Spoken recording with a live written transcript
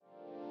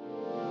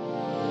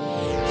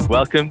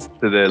Welcome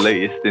to the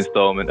latest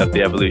instalment of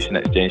the Evolution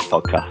Exchange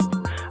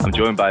podcast. I'm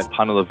joined by a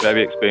panel of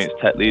very experienced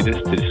tech leaders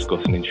to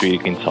discuss an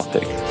intriguing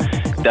topic,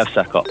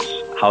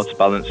 DevSecOps, how to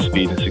balance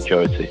speed and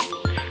security.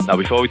 Now,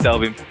 before we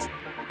delve in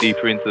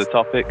deeper into the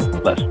topic,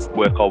 let's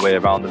work our way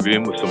around the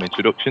room with some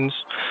introductions.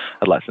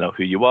 I'd like to know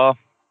who you are,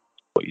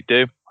 what you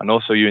do, and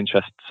also your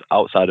interests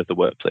outside of the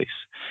workplace.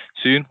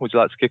 Sune, would you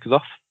like to kick us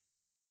off?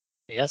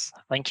 Yes,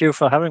 thank you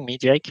for having me,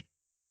 Jake.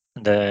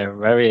 And a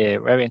very,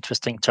 very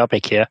interesting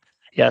topic here.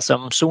 Yes,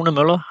 I'm Sune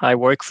Møller. I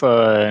work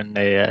for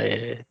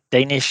a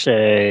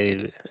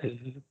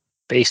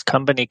Danish-based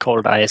company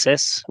called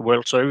ISS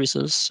World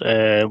Services,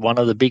 one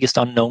of the biggest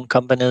unknown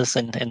companies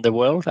in the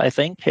world, I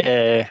think,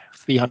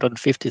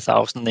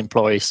 350,000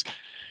 employees.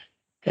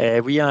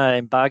 We are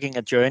embarking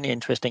a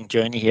interesting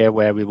journey here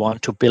where we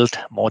want to build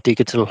more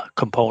digital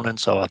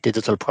components or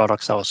digital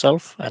products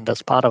ourselves. And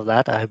as part of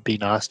that, I have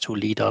been asked to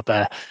lead up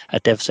a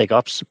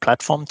DevSecOps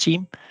platform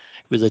team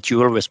with a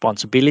dual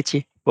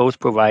responsibility, both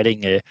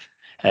providing a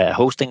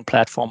hosting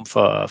platform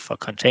for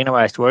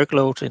containerized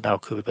workloads in our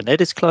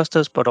Kubernetes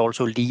clusters, but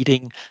also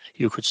leading,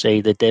 you could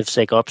say, the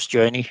DevSecOps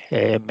journey,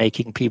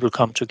 making people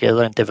come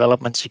together in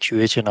development,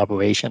 security, and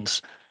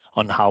operations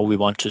on how we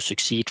want to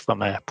succeed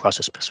from a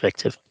process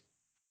perspective.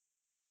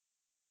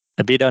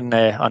 A bit on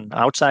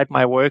outside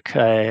my work,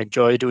 I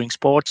enjoy doing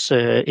sports,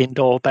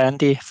 indoor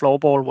bandy,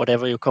 floorball,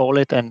 whatever you call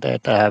it, and I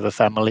have a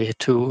family,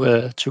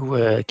 two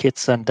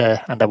kids and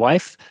a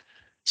wife.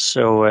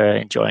 So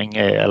enjoying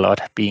a lot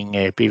being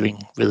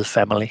with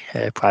family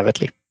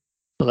privately.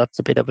 So that's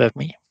a bit about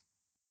me.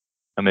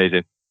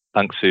 Amazing.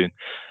 Thanks, Sune.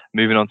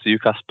 Moving on to you,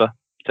 Kasper.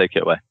 Take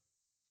it away.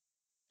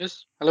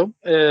 Yes, hello.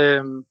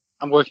 I'm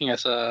working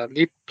as a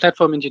lead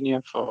platform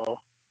engineer for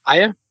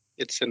Aiia.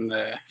 It's in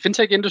the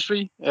fintech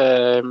industry.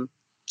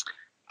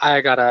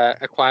 I got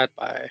acquired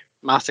by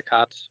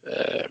MasterCard.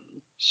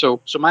 So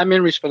my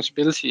main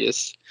responsibility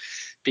is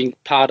being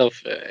part of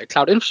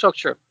cloud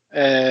infrastructure,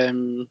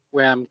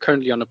 where I'm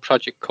currently on a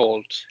project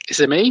called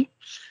EMEA,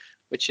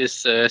 which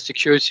is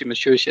Security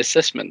Maturity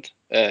Assessment.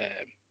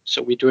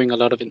 So we're doing a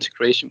lot of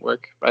integration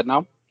work right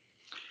now.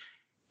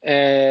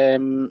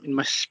 In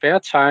my spare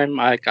time,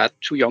 I got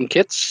 2 young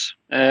kids,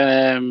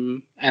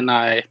 and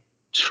I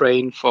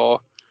train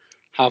for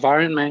half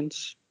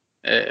Ironmans.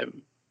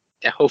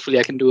 Hopefully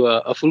I can do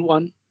a full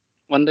one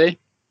day.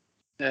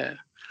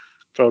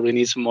 Probably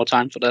need some more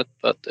time for that,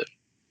 but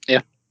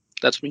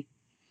that's me.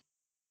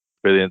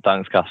 Brilliant.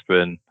 Thanks, Kasper,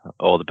 and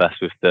all the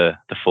best with the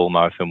full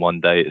marathon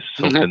one day. It's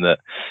something that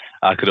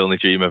I could only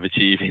dream of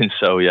achieving.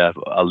 So, yeah,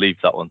 I'll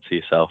leave that one to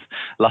yourself.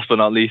 Last but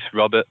not least,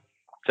 Robert,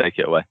 take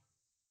it away.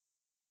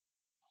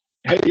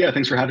 Hey, yeah,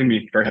 thanks for having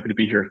me. Very happy to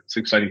be here. It's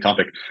an exciting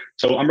topic.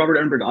 So I'm Robert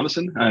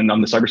Erenberg-Andersen, and I'm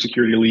the Cyber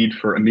Security Lead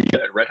for EMEA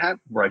at Red Hat,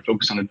 where I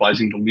focus on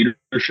advising the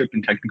leadership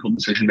and technical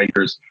decision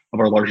makers of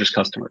our largest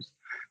customers.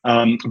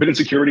 I've been in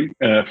security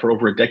for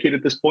over a decade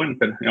at this point. It's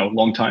been a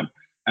long time.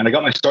 And I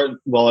got my start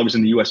while I was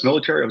in the U.S.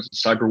 military. I was a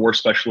cyber war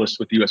specialist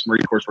with the U.S.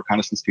 Marine Corps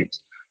reconnaissance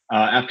teams.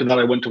 After that,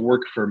 I went to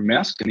work for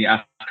Maersk in the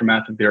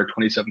aftermath of their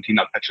 2017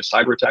 NotPetya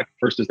cyber attack,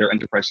 first as their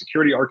enterprise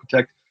security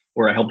architect,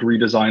 where I helped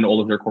redesign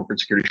all of their corporate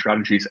security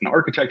strategies and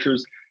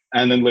architectures,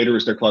 and then later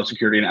as their cloud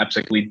security and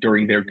AppSec lead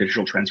during their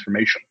digital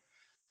transformation.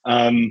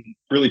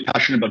 Really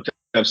passionate about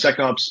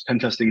DevSecOps, pen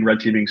testing,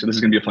 red teaming, so this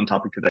is going to be a fun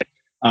topic today.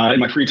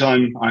 In my free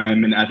time,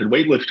 I'm an avid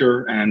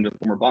weightlifter and a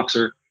former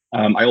boxer.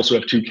 I also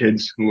have 2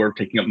 kids who are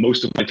taking up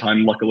most of my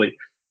time, luckily,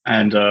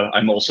 and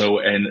I'm also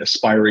an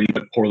aspiring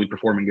but poorly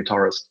performing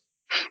guitarist.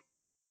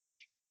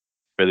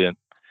 Brilliant.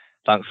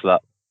 Thanks for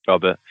that,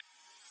 Robert.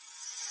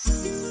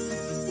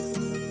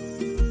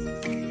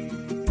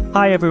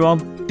 Hi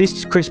everyone, this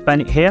is Chris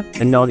Bennett here,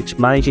 the Nordics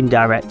Managing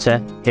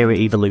Director here at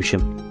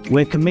Evolution.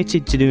 We're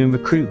committed to doing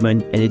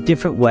recruitment in a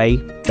different way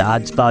that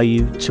adds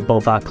value to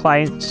both our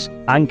clients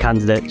and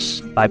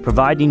candidates by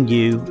providing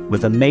you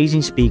with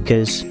amazing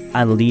speakers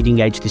and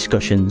leading edge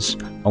discussions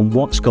on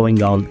what's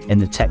going on in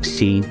the tech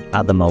scene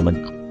at the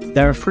moment.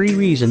 There are 3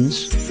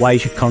 reasons why you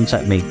should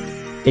contact me.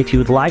 If you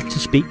would like to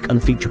speak on a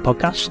future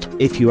podcast,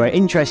 if you are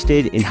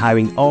interested in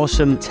hiring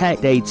awesome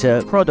tech,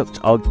 data, product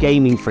or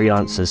gaming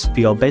freelancers for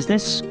your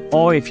business,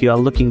 or if you are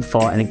looking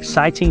for an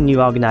exciting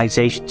new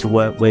organization to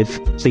work with,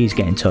 please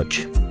get in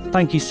touch.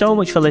 Thank you so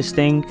much for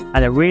listening, and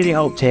I really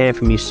hope to hear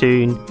from you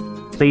soon.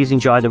 Please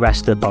enjoy the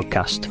rest of the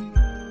podcast.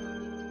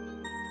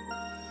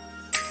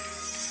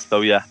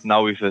 So yeah,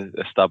 now we've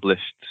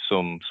established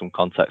some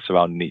context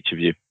around each of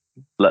you.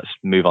 Let's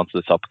move on to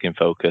the topic in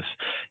focus.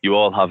 You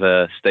all have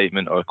a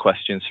statement or a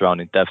question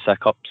surrounding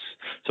DevSecOps.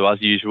 So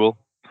as usual,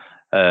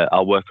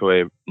 I'll work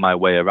my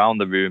way around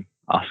the room,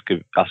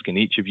 asking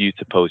each of you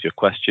to pose your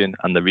question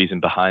and the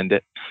reason behind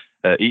it.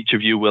 Each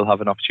of you will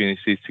have an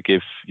opportunity to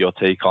give your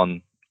take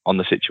on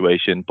the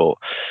situation, but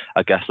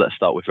I guess let's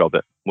start with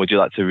Robert. Would you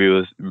like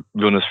to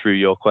run us through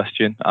your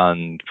question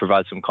and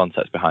provide some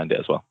context behind it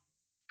as well?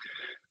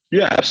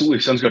 Yeah, absolutely.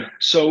 Sounds good.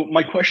 So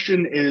my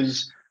question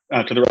is,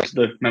 to the rest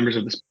of the members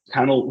of this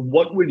panel,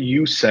 what would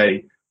you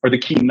say are the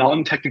key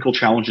non-technical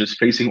challenges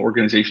facing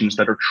organizations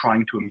that are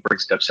trying to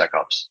embrace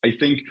DevSecOps? I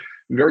think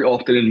very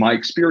often in my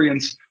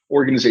experience,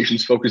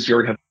 organizations focus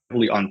very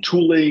heavily on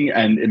tooling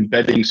and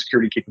embedding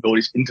security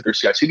capabilities into their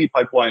CI/CD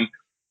pipeline.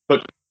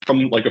 But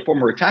from like a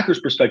former attacker's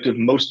perspective,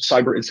 most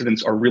cyber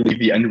incidents are really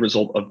the end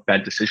result of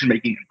bad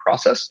decision-making and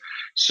process.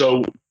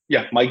 So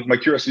yeah, my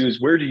curiosity is,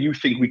 where do you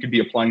think we could be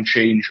applying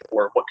change,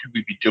 or what could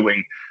we be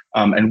doing?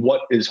 And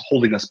what is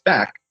holding us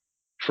back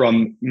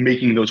from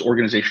making those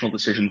organizational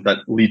decisions that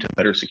lead to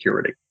better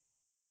security?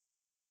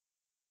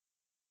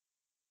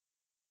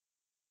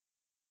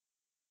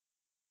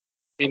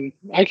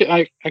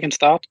 I can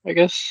start, I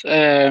guess.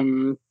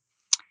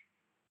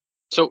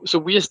 So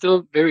we are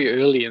still very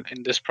early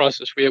in this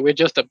process. We're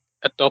just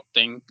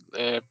adopting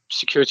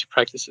security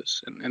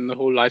practices in the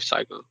whole life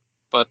cycle.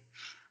 But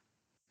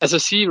as I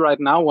see right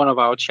now, one of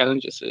our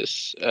challenges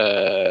is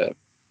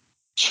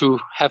to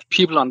have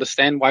people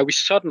understand why we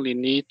suddenly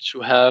need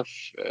to have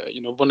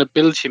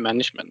vulnerability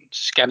management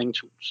scanning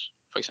tools,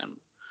 for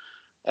example,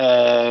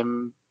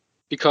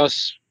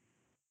 because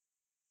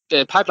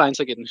the pipelines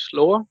are getting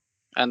slower,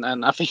 and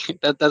I think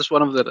that's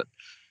one of the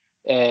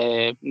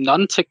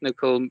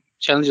non-technical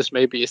challenges.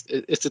 Maybe is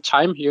the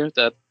time here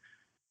that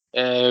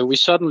we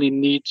suddenly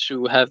need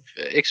to have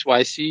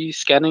XYZ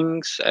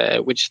scannings,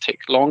 which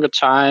take longer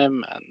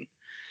time, and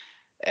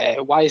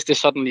why is this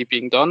suddenly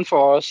being done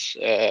for us?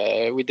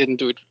 We didn't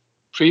do it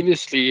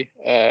previously,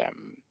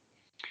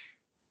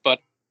 but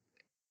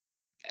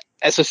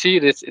as I see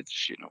it, it's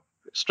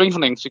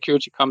strengthening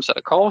security comes at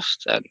a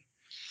cost, and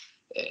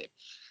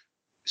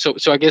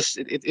so I guess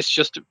it's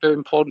just very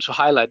important to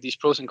highlight these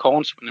pros and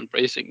cons when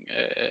embracing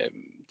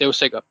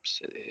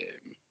DevSecOps.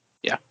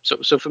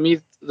 So for me,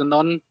 the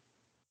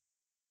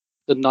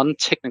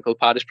non-technical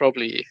part is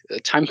probably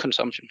time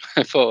consumption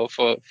for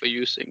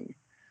using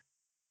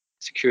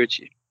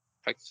security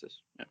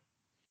practices.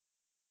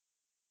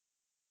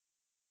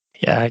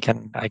 Yeah, I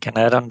can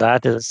add on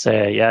that. Is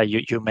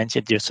you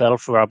mentioned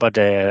yourself, Robert.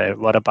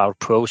 What about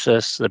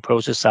the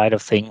process side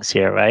of things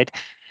here, right?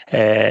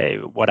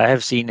 What I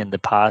have seen in the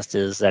past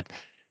is that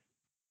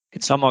in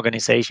some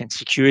organizations,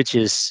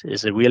 security is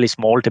a really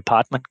small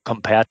department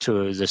compared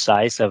to the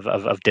size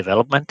of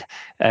development,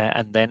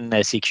 and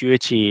then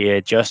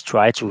security just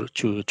try to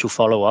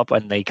follow up,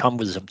 and they come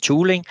with some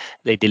tooling,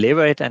 they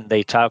deliver it, and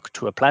they talk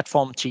to a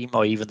platform team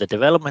or even the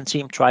development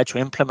team, try to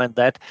implement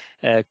that.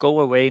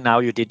 Go away, now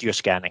you did your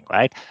scanning,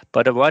 right?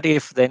 But what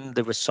if then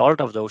the result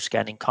of those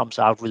scanning comes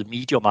out with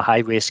medium or high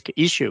risk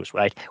issues,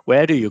 right?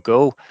 Where do you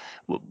go?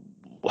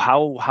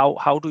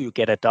 How do you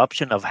get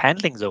adoption of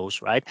handling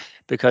those, right?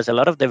 Because a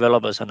lot of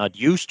developers are not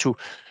used to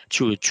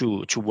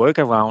work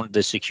around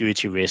the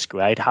security risk,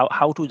 right?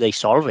 How do they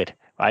solve it,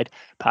 right?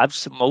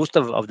 Perhaps most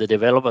of the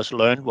developers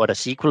learn what a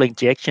SQL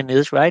injection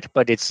is, right?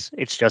 But it's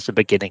just the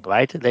beginning,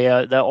 right?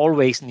 There are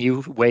always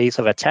new ways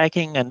of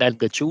attacking, and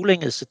the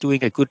tooling is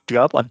doing a good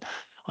job on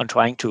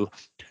trying to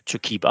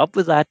keep up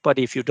with that. But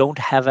if you don't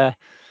have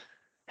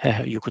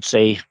you could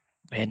say,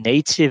 a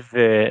native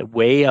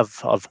way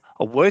of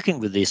working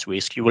with this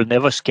risk, you will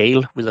never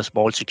scale with a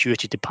small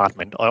security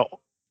department,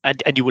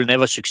 and you will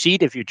never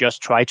succeed if you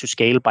just try to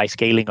scale by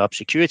scaling up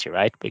security,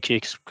 right?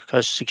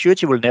 Because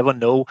security will never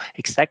know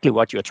exactly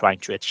what you're trying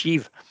to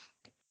achieve.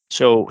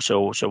 So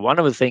one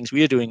of the things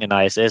we are doing in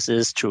ISS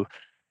is to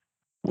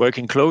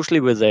working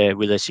closely with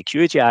a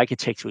security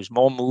architect who is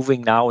more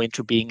moving now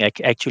into being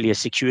actually a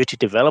security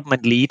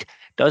development lead.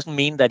 Doesn't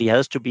mean that he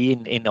has to be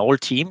in all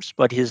teams,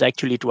 but he's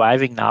actually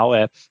driving now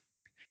a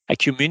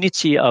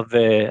community of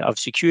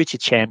security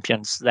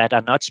champions that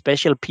are not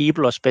special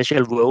people or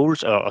special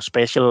roles or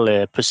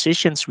special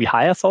positions we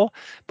hire for,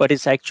 but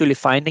it's actually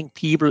finding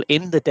people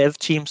in the dev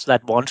teams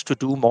that wants to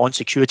do more on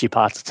security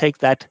parts, take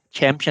that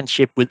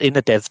championship within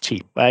a dev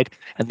team, right?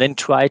 And then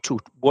try to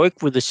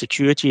work with the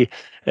security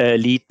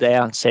lead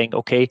there and saying,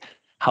 okay,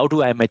 how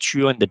do I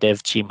mature in the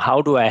dev team?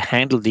 How do I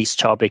handle these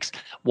topics?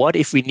 What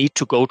if we need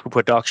to go to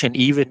production,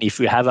 even if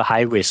we have a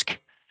high risk?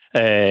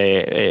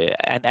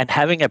 And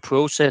having a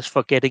process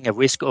for getting a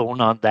risk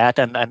owner on that,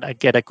 and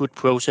get a good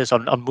process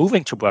on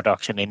moving to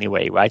production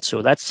anyway, right?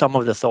 So that's some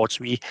of the thoughts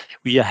we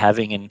are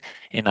having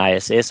in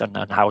ISS on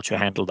how to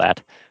handle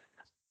that.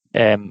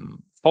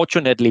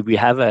 Fortunately, we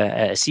have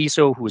a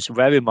CISO who is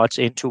very much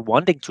into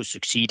wanting to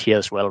succeed here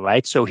as well,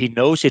 right? So he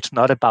knows it's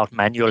not about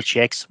manual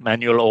checks,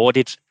 manual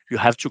audits. You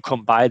have to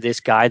come by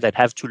this guy that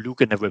have to look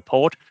in a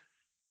report.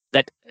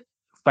 That,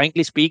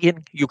 frankly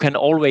speaking, you can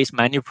always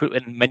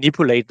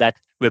manipulate that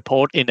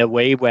report in a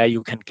way where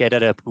you can get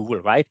an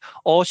approval, right?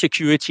 Or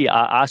security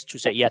are asked to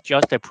say, yeah,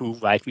 just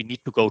approve, right? We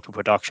need to go to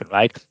production,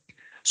 right?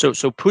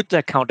 So put the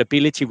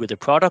accountability with the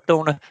product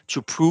owner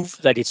to prove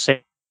that it's safe.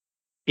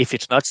 If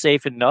it's not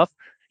safe enough,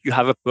 you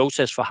have a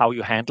process for how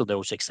you handle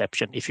those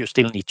exceptions if you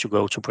still need to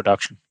go to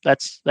production.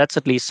 That's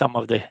at least some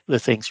of the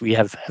things we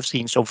have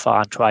seen so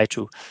far and try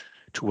to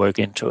work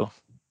into.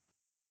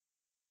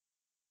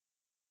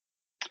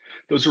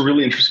 Those are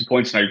really interesting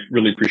points, and I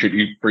really appreciate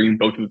you bringing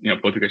both of you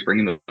guys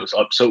bringing those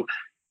up. So,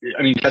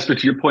 I mean, Kasper,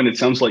 to your point, it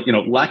sounds like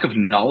lack of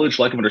knowledge,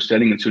 lack of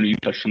understanding, and Sune, you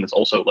touched on this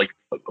also, like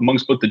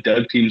amongst both the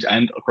dev teams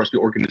and across the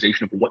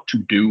organization of what to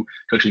do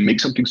to actually make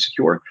something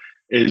secure.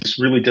 is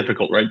really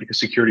difficult, right? Because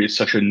security is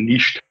such a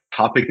niche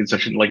topic and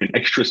such an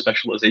extra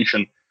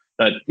specialization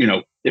that,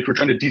 if we're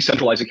trying to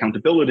decentralize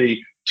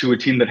accountability to a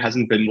team that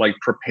hasn't been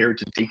prepared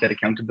to take that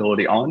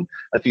accountability on,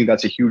 I think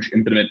that's a huge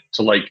impediment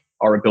to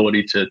our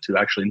ability to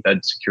actually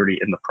embed security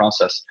in the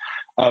process.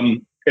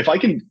 If I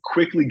can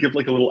quickly give a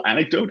little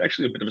anecdote,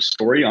 actually a bit of a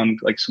story on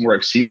somewhere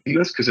I've seen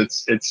this, because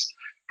it's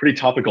pretty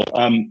topical.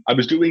 I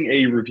was doing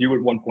a review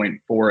at one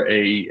point for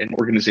an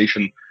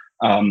organization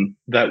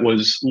that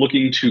was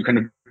looking to kind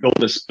of build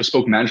this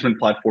bespoke management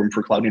platform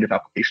for cloud native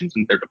applications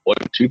and their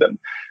deployment to them.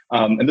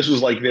 And this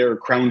was their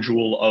crown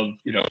jewel of,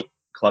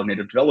 cloud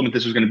native development.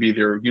 This was going to be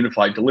their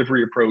unified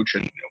delivery approach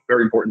and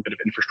very important bit of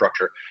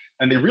infrastructure.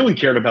 And they really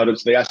cared about it.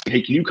 So they asked me,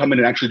 hey, can you come in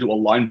and actually do a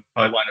line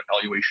by line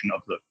evaluation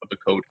of the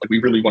code? We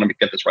really want to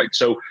get this right.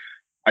 So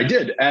I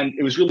did. And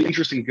it was really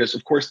interesting because,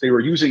 of course, they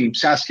were using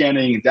SAS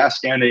scanning and DAS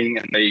scanning,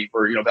 and they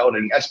were,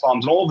 validating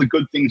SBOMs and all the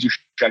good things you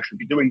should actually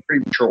be doing,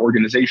 pretty mature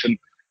organization.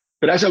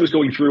 But as I was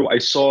going through, I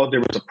saw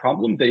there was a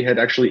problem. They had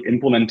actually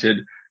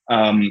implemented,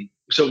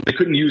 so they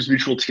couldn't use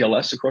mutual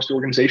TLS across the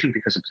organization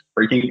because it's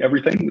breaking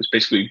everything. It was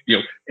basically,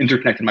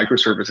 interconnected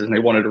microservices, and they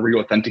wanted to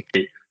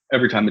re-authenticate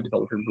every time the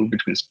developer moved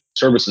between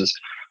services.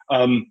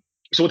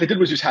 So what they did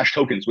was use hash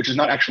tokens, which is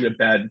not actually a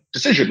bad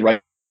decision,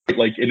 right?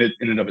 In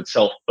and of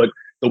itself. But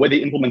the way they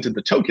implemented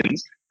the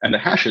tokens and the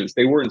hashes,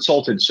 they weren't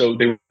salted. So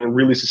they were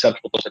really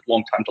susceptible. Those had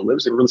long time to live.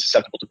 They were really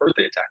susceptible to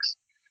birthday attacks.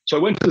 So I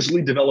went to this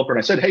lead developer and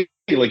I said, hey,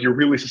 you're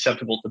really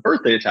susceptible to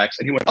birthday attacks.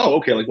 And he went, oh,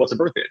 okay, what's a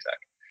birthday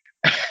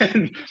attack?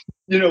 And,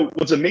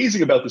 what's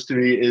amazing about this to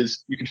me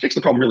is you can fix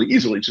the problem really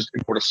easily, just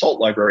import a salt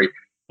library,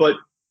 but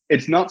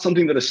it's not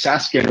something that a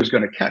SAS scanner is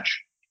going to catch.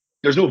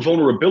 There's no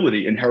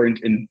vulnerability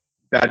inherent in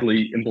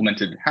badly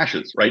implemented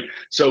hashes, right?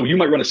 So you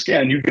might run a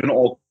scan, you get an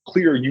all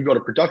clear, you go to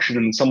production,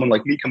 and someone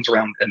like me comes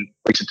around and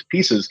breaks it to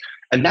pieces.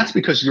 And that's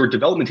because your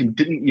development team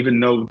didn't even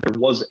know there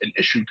was an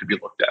issue to be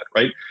looked at,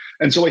 right?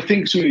 And so I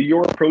think, Sune,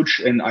 your approach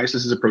and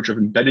ISS's approach of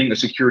embedding a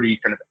security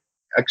kind of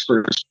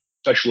expert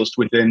specialist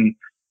within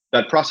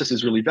that process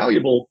is really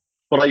valuable.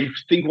 But I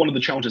think one of the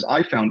challenges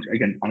I found,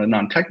 again, on a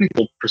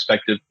non-technical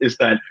perspective, is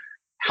that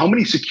how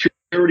many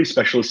security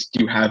specialists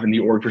do you have in the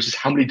org versus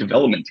how many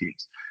development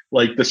teams?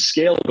 The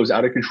scale goes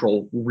out of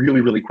control really,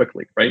 really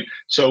quickly, right?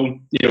 So,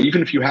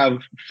 even if you have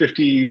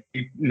 50,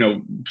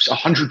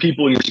 100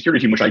 people in your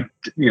security team, which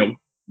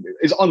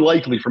is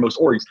unlikely for most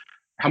orgs,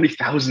 how many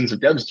thousands of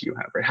devs do you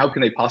have, right? How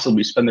can they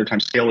possibly spend their time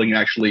scaling and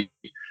actually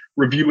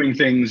reviewing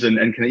things and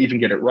can they even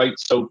get it right?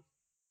 So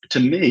to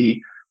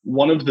me,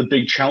 one of the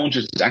big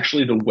challenges is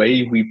actually the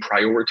way we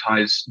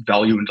prioritize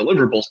value and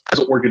deliverables as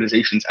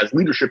organizations, as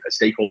leadership, as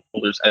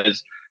stakeholders,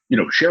 as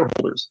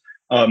shareholders.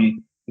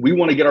 We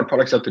want to get our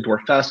products out the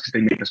door fast because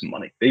they make us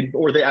money.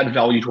 They add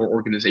value to our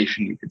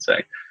organization, you could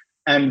say.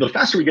 And the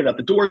faster we get out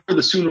the door,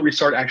 the sooner we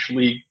start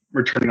actually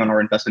returning on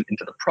our investment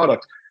into the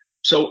product.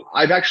 So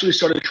I've actually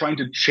started trying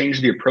to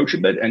change the approach a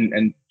bit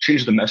and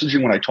change the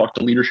messaging when I talk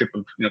to leadership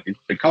of these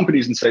big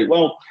companies and say,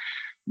 well,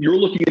 you're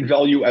looking at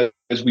value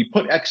as we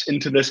put X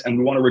into this and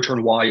we want to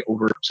return Y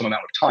over some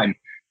amount of time.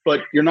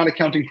 But you're not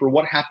accounting for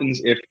what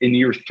happens if in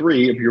year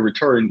 3 of your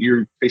return,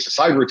 you face a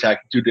cyber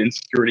attack due to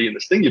insecurity in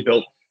this thing you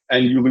built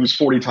and you lose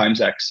 40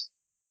 times X.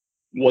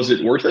 Was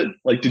it worth it?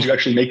 Did you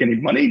actually make any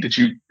money? Did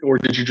you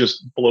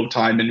just blow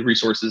time and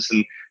resources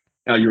and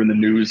now you're in the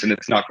news and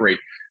it's not great?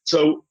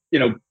 So,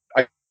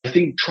 I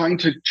think trying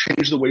to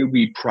change the way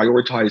we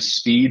prioritize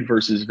speed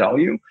versus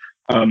value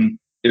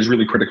is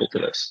really critical to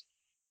this.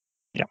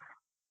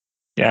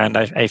 Yeah, and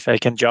if I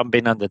can jump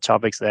in on the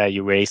topics that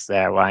you raised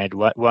there, right?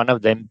 One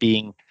of them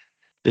being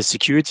the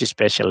security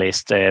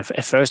specialist.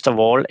 First of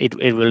all, it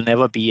will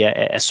never be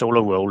a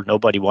solo role.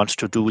 Nobody wants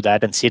to do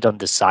that and sit on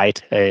the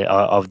side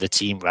of the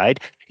team, right?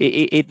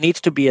 It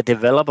needs to be a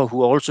developer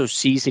who also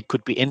sees it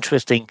could be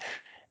interesting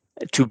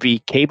to be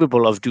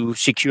capable of do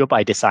secure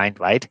by design,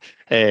 right?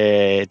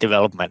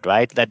 Development,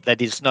 right?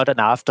 That is not an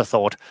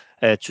afterthought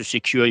to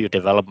secure your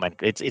development.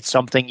 It's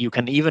something you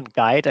can even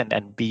guide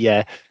and be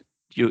a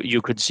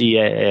you could see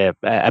a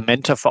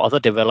mentor for other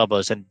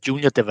developers and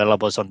junior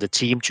developers on the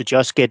team to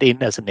just get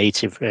in as a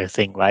native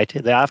thing, right?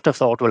 The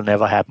afterthought will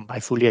never happen. I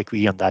fully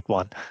agree on that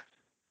one.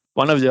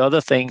 One of the other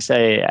things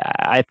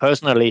I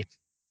personally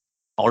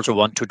also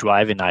want to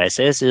drive in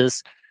ISS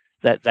is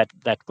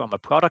that from a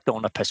product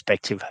owner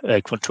perspective,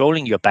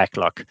 controlling your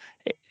backlog,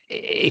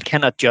 it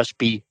cannot just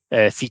be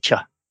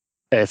feature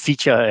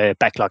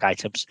backlog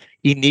items.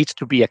 It needs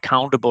to be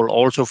accountable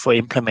also for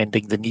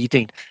implementing the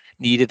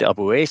needed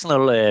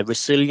operational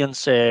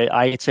resilience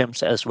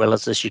items as well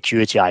as the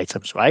security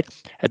items, right?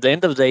 At the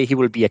end of the day, he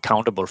will be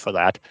accountable for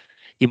that.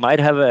 He might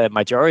have a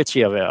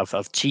majority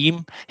of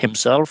team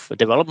himself, a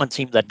development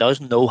team that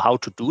doesn't know how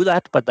to do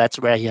that, but that's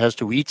where he has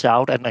to reach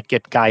out and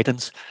get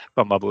guidance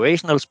from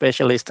operational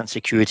specialist and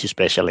security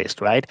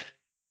specialist, right?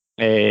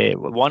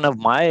 One of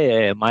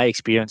my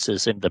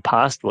experiences in the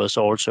past was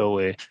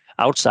also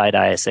outside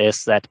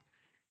ISS that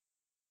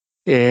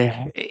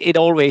it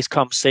always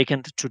comes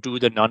second to do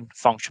the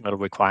non-functional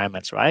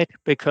requirements, right?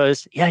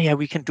 Because,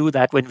 we can do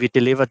that when we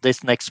deliver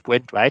this next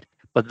sprint, right?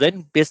 but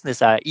then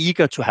business are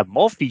eager to have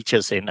more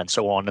features in and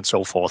so on and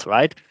so forth,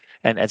 right?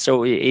 And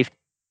so if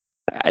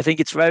I think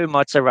it's very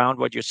much around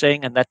what you're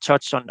saying, and that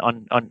touched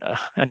on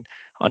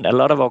a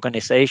lot of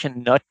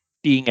organizations not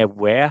being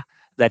aware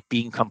that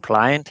being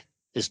compliant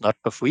is not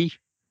for free,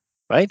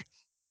 right?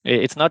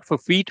 It's not for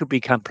free to be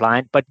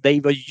compliant, but they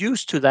were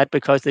used to that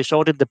because they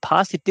thought in the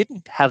past it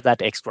didn't have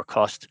that extra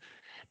cost.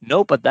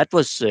 No, but that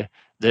was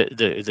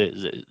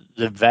the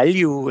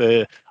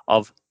value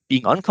of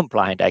being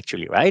uncompliant,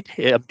 actually, right?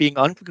 Being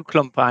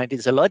uncompliant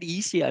is a lot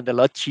easier and a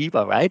lot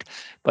cheaper, right?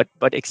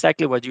 But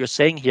exactly what you're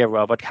saying here,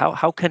 Robert,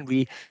 how can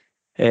we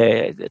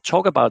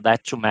talk about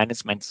that to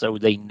management so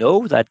they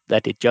know that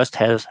it just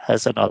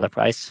has another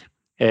price?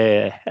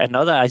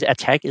 Another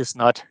attack is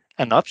not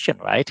an option,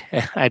 right?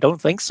 I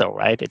don't think so,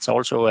 right? It's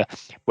also a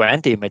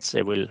brand image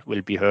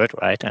will be hurt,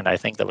 right? And I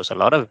think there was a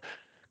lot of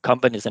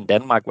companies in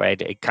Denmark where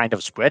it kind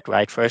of spread,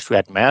 right? First we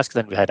had Maersk,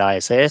 then we had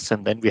ISS,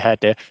 and then we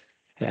had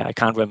I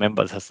can't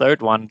remember the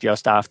third one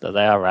just after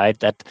there, right?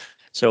 That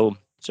so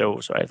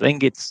I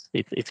think it's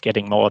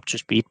getting more up to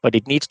speed, but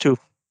it needs to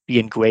be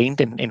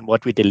ingrained in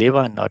what we deliver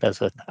and not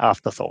as an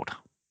afterthought.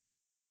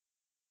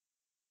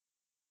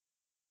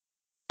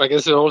 I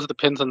guess it also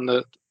depends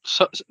on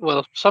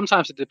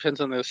sometimes it depends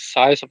on the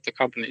size of the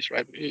companies,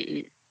 right?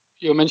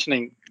 You're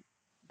mentioning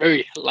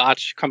very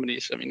large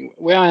companies. I mean,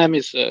 where I am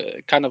is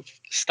a kind of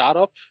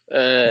startup,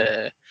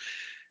 where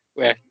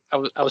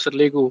I was at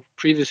Lego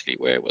previously,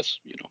 where it was,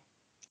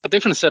 a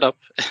different setup,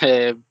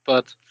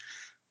 but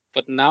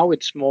now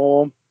it's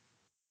more,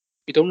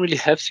 we don't really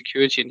have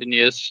security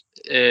engineers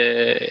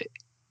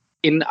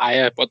in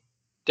Aiia, but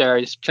there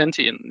is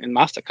plenty in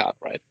MasterCard,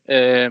 right?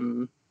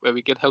 Where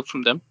we get help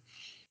from them.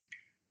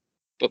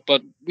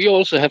 But we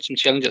also have some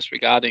challenges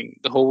regarding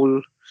the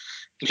whole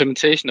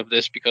implementation of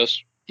this,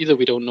 because either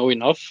we don't know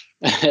enough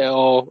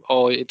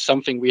or it's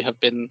something we have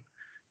been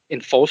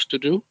enforced to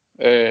do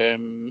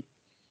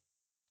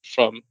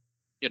from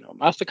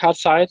MasterCard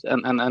side,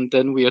 and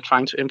then we are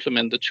trying to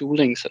implement the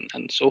toolings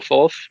and so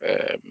forth.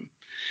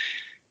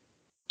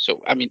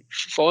 So I mean,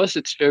 for us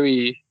it's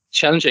very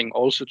challenging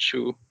also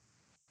to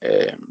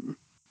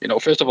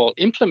first of all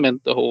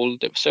implement the whole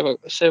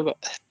DevSecOps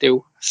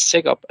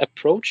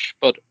approach,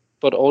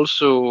 but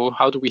also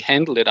how do we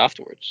handle it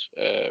afterwards?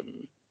 So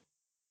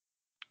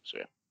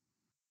yeah.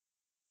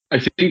 I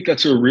think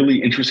that's a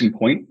really interesting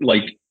point.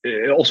 Like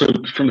also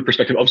from the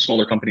perspective of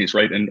smaller companies,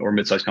 right, or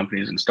mid-sized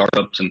companies and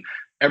startups, and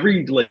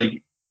every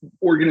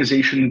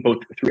organization,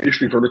 both through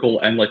industry vertical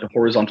and the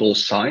horizontal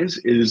size,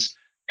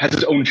 has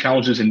its own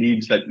challenges and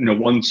needs that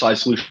one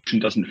size solution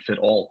doesn't fit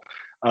all.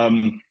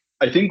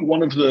 I think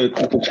one of the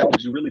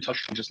challenges you really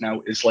touched on just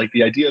now is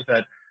the idea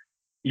that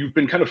you've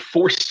been kind of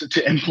forced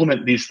to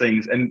implement these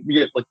things, and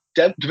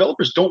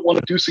developers don't want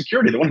to do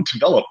security; they want to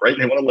develop, right?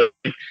 They want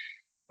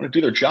to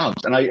do their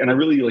jobs, and I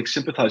really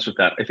sympathize with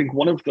that. I think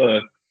one of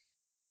the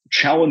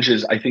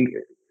challenges, I think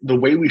the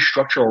way we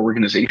structure our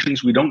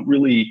organizations, we don't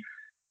really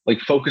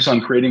focus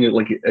on creating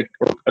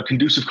a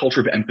conducive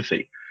culture of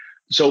empathy.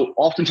 So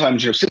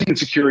oftentimes, sitting in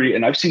security,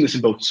 and I've seen this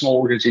in both small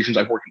organizations,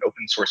 I've worked in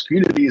open source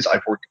communities,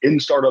 I've worked in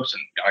startups,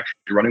 and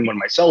actually running one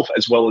myself,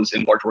 as well as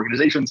in large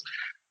organizations.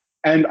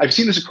 And I've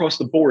seen this across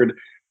the board.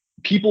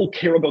 People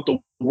care about the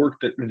work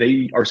that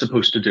they are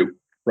supposed to do,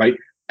 right?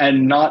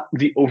 And not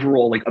the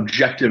overall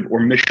objective or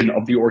mission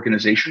of the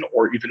organization,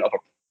 or even of a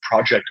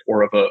project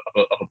or of a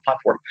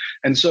platform.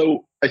 And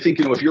so I think,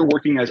 if you're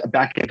working as a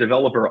backend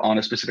developer on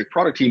a specific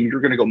product team,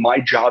 you're going to go, my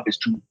job is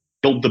to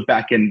build the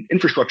backend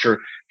infrastructure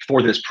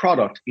for this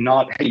product,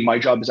 not, hey, my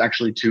job is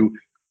actually to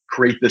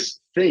create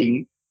this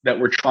thing that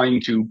we're trying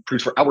to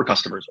produce for our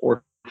customers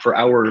or for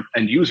our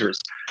end users.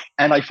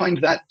 And I find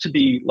that to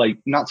be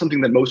not something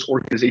that most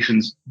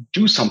organizations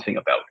do something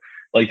about.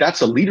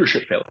 That's a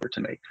leadership failure to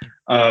me.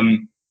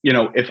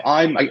 If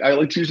I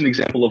like to use an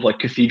example of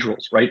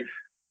cathedrals, right?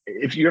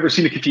 If you've ever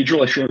seen a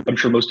cathedral, I'm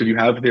sure most of you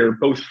have, they're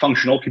both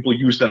functional. People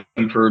use them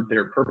for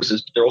their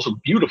purposes, but they're also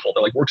beautiful.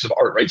 They're works of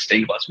art, right?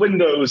 Stained glass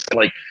windows,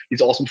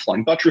 these awesome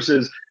flying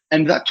buttresses.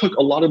 And that took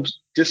a lot of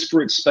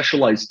disparate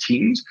specialized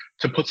teams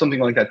to put something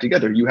like that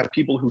together. You have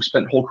people who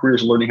spent whole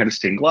careers learning how to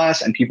stain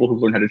glass, and people who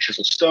learned how to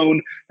chisel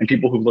stone, and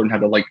people who learned how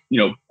to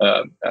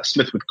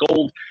smith with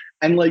gold.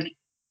 And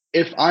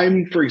if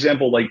I'm, for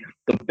example,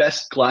 the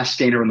best glass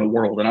stainer in the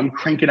world, and I'm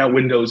cranking out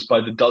windows by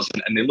the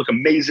dozen, and they look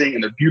amazing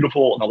and they're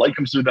beautiful and the light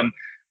comes through them,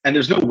 and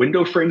there's no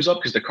window frames up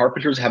because the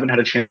carpenters haven't had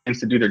a chance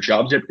to do their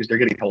jobs yet because they're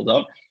getting held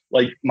up,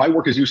 my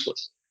work is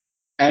useless.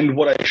 And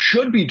what I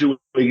should be doing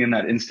in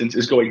that instance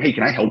is going, hey,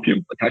 can I help you?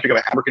 Can I pick up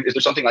a hammer? Is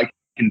there something I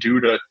can do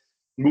to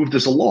move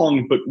this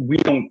along? But we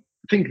don't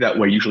think that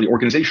way usually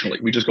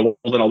organizationally. We just go,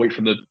 well, then I'll wait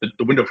for the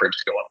window frames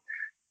to go up.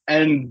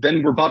 And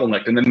then we're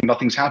bottlenecked, and then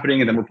nothing's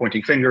happening, and then we're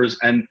pointing fingers.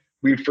 And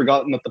we've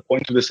forgotten that the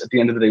point of this at the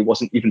end of the day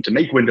wasn't even to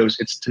make windows,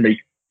 it's to make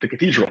the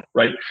cathedral,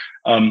 right?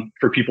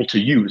 For people to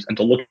use and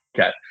to look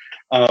at.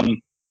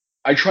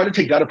 I try to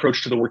take that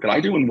approach to the work that I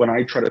do. And when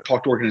I try to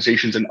talk to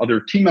organizations and other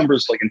team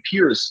members, and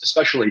peers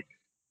especially,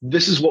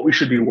 this is what we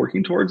should be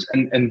working towards.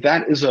 And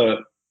that is a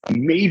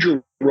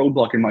major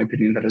roadblock, in my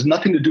opinion, that has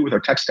nothing to do with our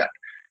tech stack.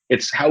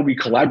 It's how we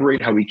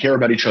collaborate, how we care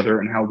about each other,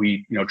 and how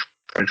we, try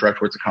to drive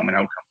towards a common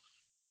outcome.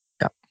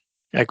 Yeah,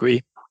 I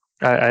agree.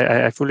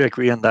 I fully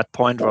agree on that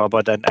point,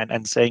 Robert,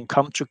 and saying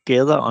come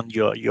together on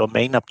your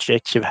main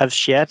objective, have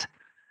shared.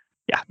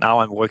 Yeah, now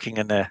I'm working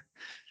in a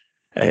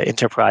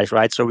enterprise,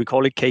 right? So we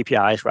call it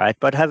KPIs, right?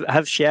 But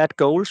have shared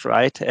goals,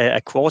 right?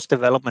 Across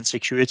development,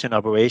 security, and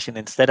operation.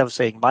 Instead of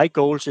saying my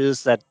goals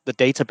is that the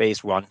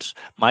database runs,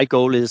 my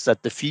goal is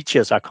that the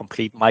features are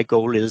complete, my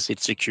goal is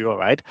it's secure,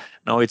 right?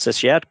 No, it's a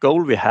shared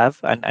goal we have,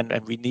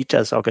 and we need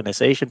as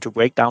organization to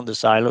break down the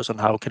silos on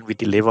how can we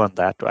deliver on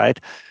that, right?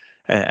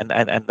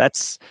 And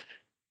that's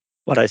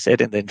what I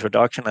said in the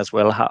introduction as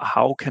well.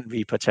 How can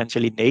we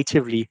potentially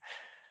natively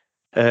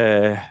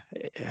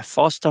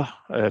foster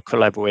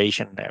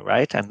collaboration there,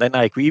 right? And then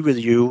I agree with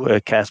you,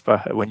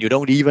 Kasper, when you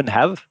don't even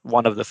have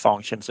one of the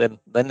functions, then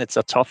it's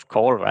a tough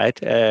call, right?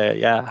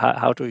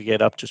 How do you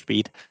get up to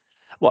speed?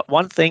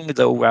 One thing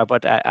though,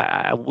 Robert,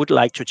 I would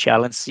like to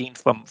challenge, seen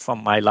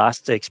from my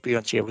last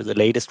experience here with the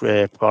latest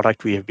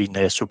product we have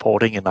been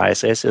supporting in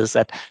ISS, is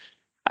that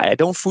I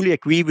don't fully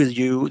agree with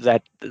you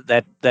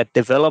that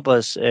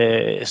developers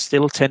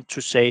still tend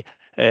to say,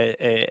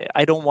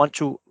 I don't want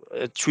to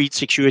treat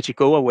security,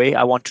 go away,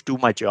 I want to do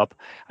my job.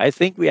 I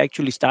think we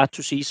actually start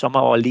to see some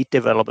of our lead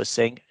developers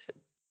saying,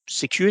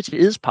 security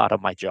is part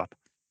of my job,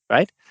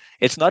 right?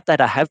 It's not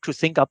that I have to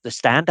think up the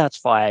standards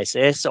for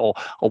ISS or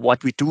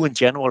what we do in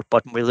general,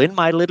 but within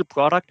my little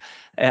product,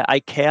 I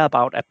care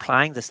about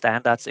applying the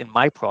standards in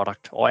my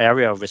product or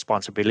area of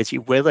responsibility,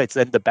 whether it's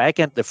in the back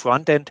end, the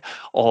front end,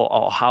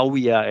 or how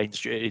we are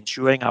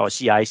ensuring our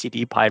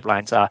CI/CD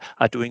pipelines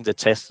are doing the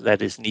test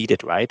that is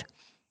needed, right?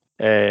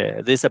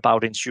 This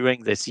about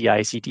ensuring the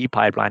CI/CD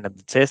pipeline and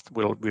the test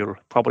we'll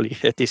probably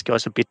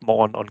discuss a bit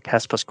more on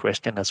Kasper's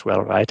question as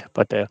well, right?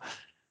 But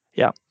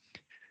yeah.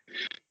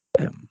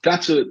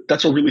 That's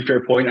a really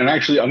fair point. And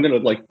actually, I'm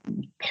going to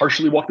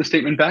partially walk the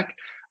statement back.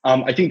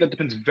 I think that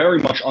depends very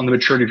much on the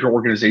maturity of your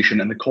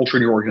organization and the culture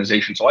in your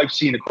organization. So I've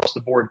seen across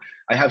the board,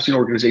 I have seen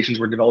organizations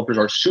where developers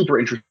are super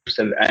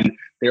interested and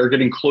they are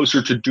getting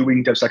closer to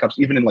doing DevSecOps,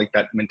 even in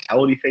that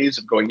mentality phase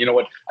of going, you know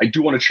what, I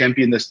do want to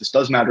champion this. This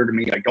does matter to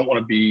me. I don't want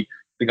to be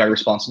the guy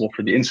responsible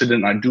for the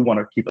incident. I do want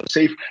to keep it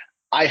safe.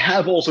 I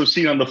have also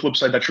seen on the flip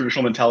side that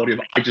traditional mentality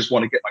of I just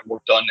want to get my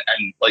work done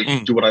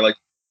and do what I like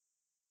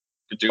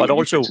to do. But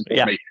also,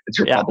 it's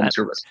your problem, it's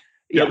your risk.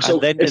 So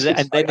and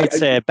then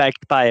it's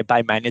backed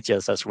by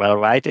managers as well,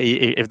 right?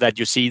 If that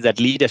you see that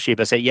leadership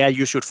and say, yeah,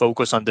 you should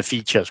focus on the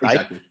features, right?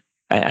 Exactly.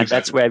 And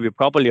that's where we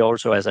probably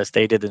also, as I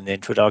stated in the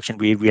introduction,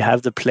 we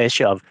have the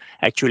pleasure of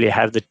actually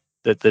have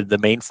the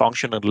main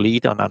functional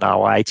lead on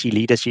our IT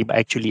leadership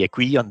actually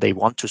agree on they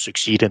want to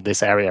succeed in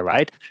this area,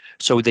 right?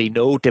 So they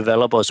know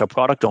developers or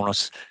product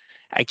owners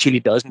actually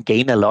doesn't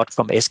gain a lot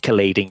from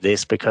escalating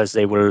this, because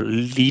they will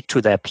lead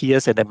to their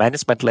peers at the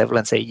management level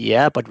and say,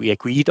 yeah, but we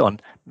agreed on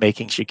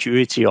making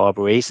security or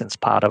operations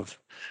part of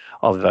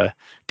a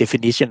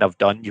definition of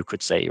done, you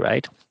could say,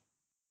 right?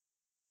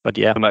 But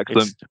yeah,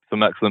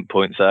 some excellent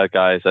points there,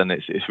 guys, and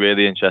it's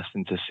really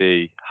interesting to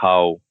see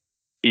how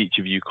each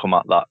of you come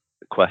at that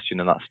question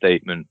and that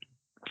statement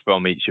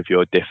from each of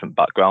your different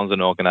backgrounds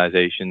and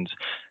organizations,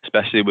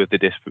 especially with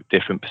the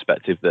different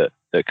perspective that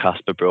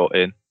Kasper brought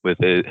in, with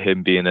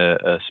him being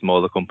a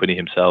smaller company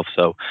himself.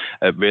 So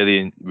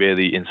really,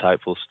 really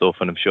insightful stuff.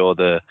 And I'm sure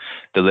the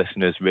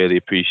listeners really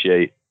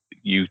appreciate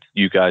you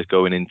guys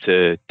going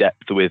into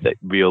depth with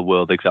real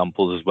world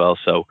examples as well.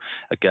 So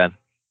again,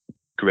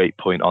 great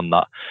point on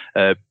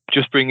that.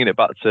 Just bringing it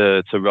back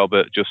to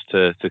Robert, just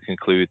to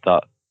conclude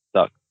that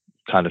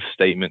kind of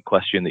statement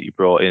question that you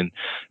brought in.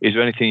 Is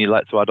there anything you'd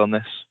like to add on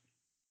this?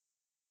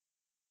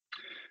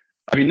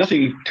 I mean,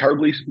 nothing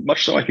terribly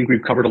much so. I think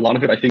we've covered a lot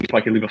of it. I think if I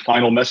could leave a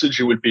final message,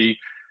 it would be,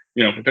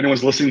 if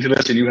anyone's listening to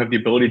this and you have the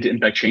ability to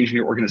impact change in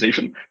your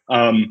organization,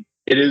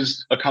 it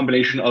is a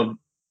combination of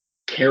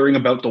caring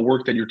about the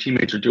work that your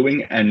teammates are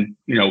doing and,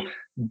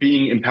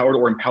 being empowered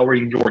or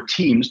empowering your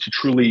teams to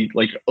truly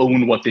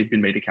own what they've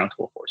been made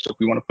accountable for. So if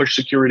we want to push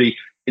security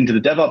into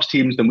the DevOps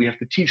teams, then we have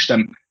to teach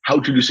them how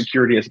to do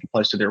security as it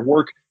applies to their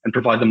work and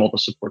provide them all the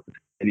support that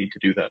they need to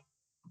do that.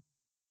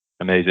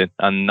 Amazing,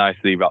 and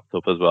nicely wrapped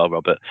up as well,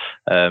 Robert.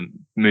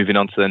 Moving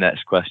on to the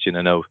next question,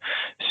 I know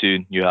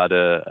Sune, you had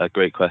a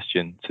great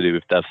question to do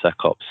with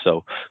DevSecOps.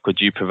 So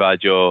could you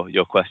provide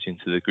your question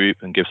to the group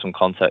and give some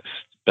context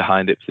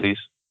behind it, please?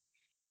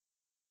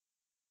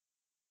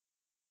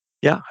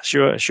 Yeah,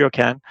 sure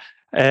can.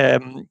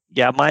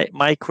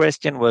 My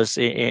question was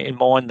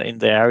more in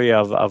the area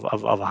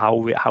of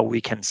how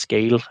we can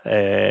scale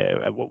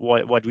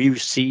what we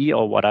see,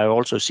 or what I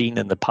also seen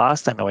in the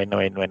past, and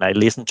when I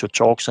listen to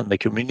talks in the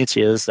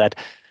community, is that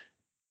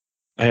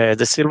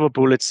the silver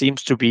bullet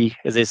seems to be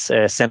this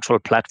central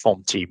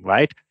platform team,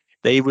 right?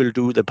 They will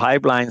do the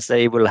pipelines.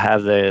 They will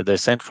have the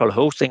central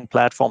hosting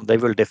platform. They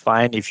will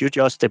define, if you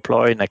just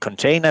deploy in a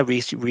container,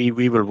 we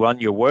will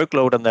run your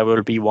workload, and there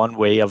will be one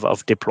way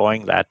of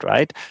deploying that,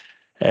 right?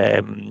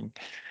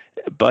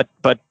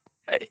 But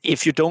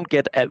if you don't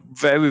get a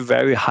very,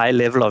 very high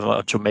level of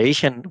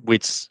automation,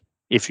 which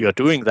if you're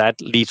doing that,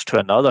 leads to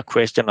another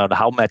question on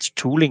how much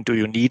tooling do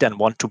you need and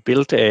want to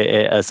build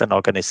as an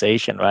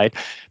organization, right?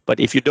 But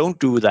if you don't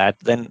do that,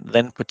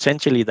 then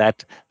potentially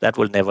that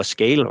will never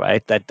scale,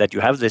 right? That you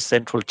have this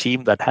central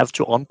team that have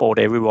to onboard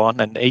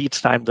everyone, and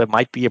each time there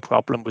might be a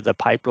problem with the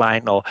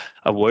pipeline or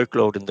a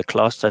workload in the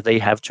cluster, they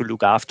have to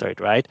look after it,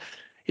 right?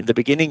 In the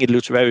beginning, it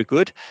looks very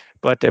good,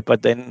 but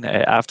then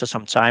after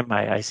some time,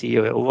 I see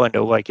over and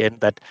over again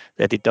that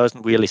it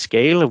doesn't really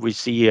scale. We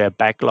see a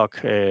backlog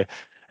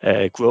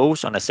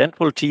grows on a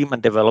central team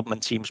and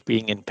development teams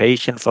being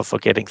impatient for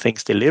getting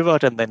things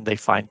delivered, and then they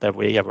find their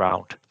way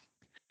around.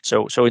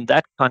 So in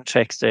that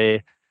context,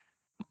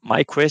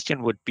 my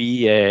question would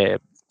be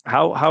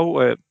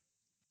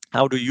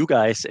how do you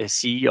guys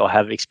see or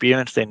have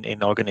experienced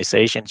in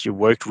organizations you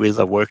worked with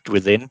or worked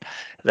within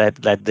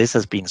that this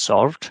has been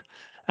solved,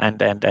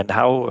 and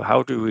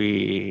how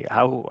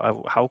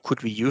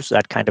could we use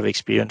that kind of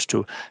experience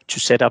to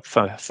set up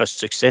for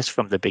success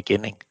from the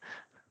beginning?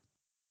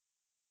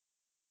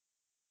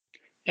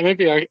 And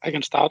maybe I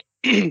can start.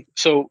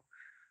 So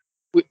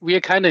we are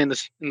kind of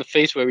in the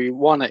phase where we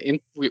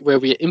where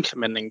we are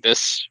implementing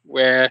this,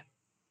 where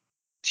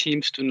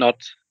teams do not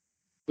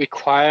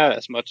require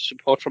as much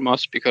support from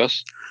us,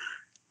 because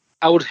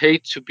I would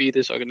hate to be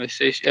this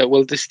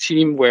organization, this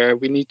team where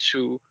we need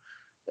to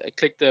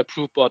click the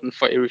approve button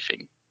for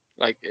everything.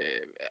 Like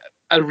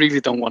I really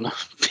don't want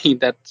to be in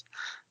that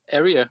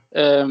area.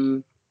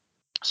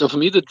 So for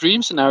me, the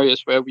dream scenario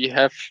is where we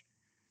have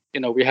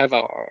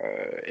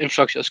our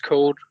infrastructure as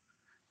code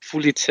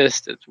fully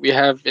tested. We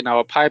have in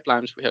our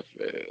pipelines, we have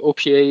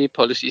OPA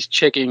policies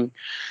checking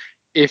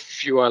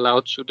if you are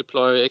allowed to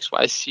deploy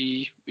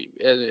XYZ,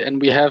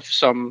 and we have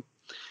some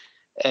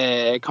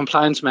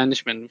compliance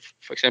management.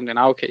 For example, in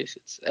our case,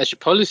 it's Azure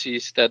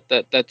policies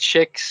that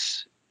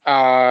checks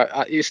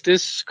is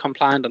this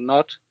compliant or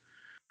not.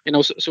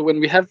 So when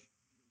we have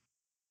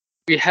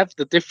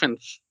the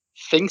different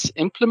things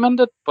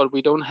implemented, but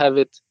we don't have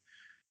it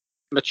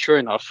mature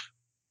enough,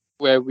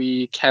 where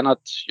we cannot,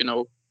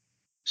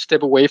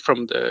 step away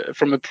from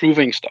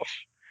approving stuff.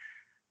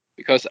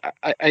 Because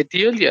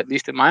ideally, at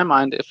least in my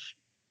mind,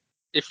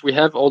 if we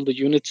have all the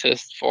unit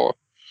tests or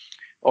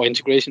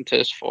integration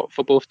tests for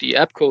both the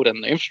app code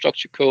and the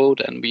infrastructure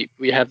code, and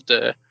we have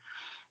the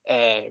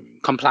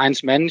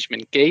compliance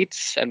management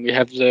gates, and we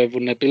have the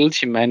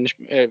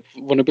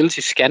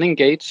vulnerability scanning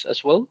gates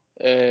as well,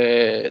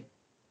 then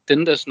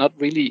there's not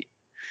really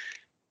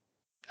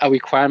a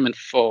requirement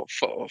for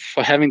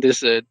having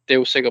this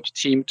DevSecOps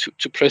team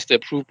to press the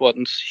approve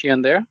buttons here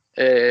and there.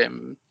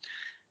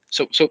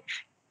 So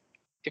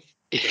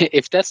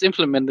if that's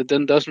implemented,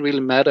 then it doesn't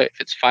really matter if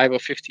it's 5 or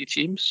 50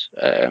 teams,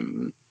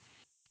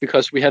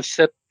 because we have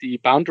set the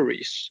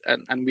boundaries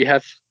and we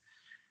have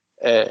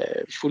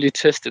fully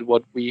tested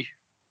what we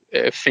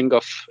think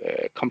of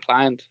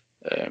compliant.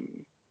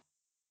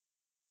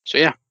 So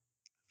yeah,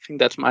 I think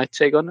that's my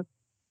take on it.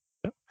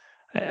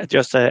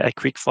 Just a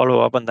quick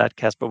follow-up on that,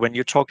 Kasper. When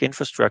you talk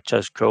infrastructure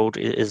as code,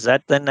 is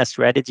that then a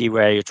strategy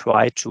where you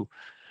try to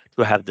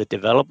have the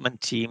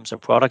development teams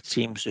and product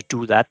teams to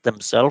do that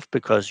themselves,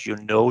 because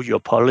your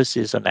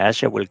policies on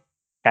Azure will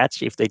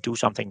catch if they do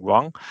something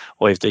wrong,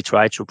 or if they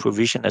try to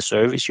provision a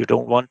service, you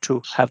don't want to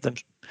have them?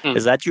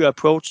 Is that your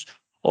approach,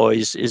 or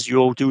is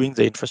you doing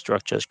the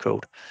infrastructure as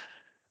code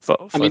for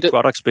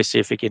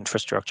product-specific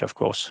infrastructure, of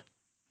course?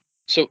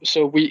 So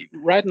we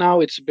right now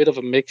it's a bit of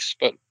a mix,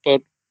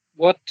 but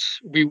what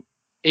we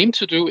aim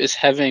to do is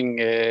having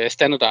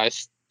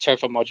standardized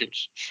Terraform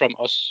modules from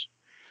us.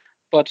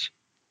 But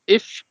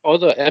if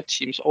other app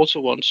teams also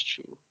want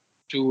to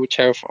do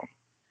Terraform,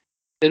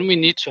 then we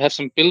need to have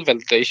some build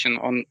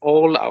validation on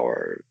all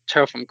our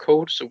Terraform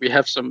code. So we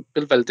have some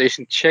build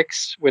validation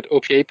checks with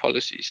OPA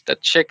policies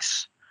that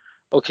checks,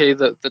 okay,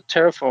 the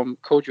Terraform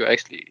code you're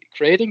actually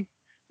creating,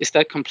 is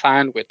that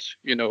compliant with,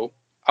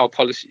 our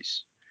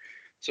policies?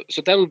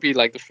 So that would be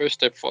like the first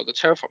step for the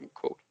Terraform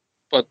code.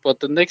 But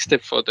the next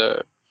step for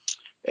the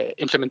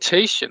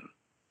implementation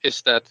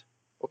is that,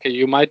 okay,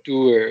 you might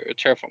do a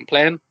Terraform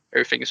plan,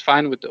 everything is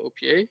fine with the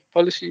OPA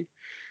policy,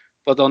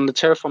 but on the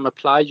Terraform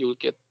apply, you'll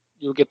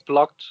get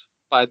blocked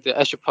by the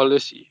Azure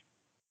policy.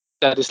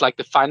 That is like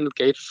the final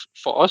gate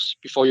for us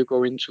before you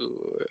go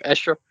into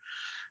Azure.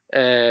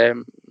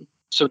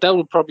 So that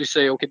will probably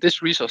say, okay,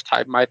 this resource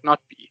type might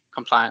not be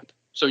compliant.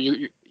 So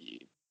you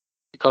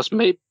because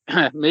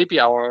maybe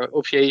our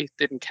OPA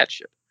didn't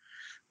catch it.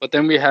 But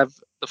then we have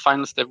the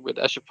final step with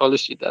Azure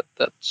policy that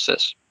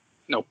says,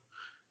 no,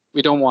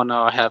 we don't want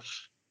to have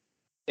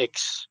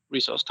X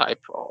resource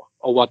type or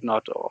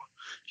whatnot, or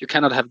you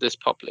cannot have this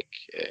public,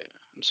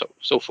 and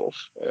so forth.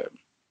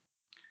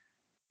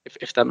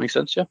 If that makes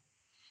sense, yeah.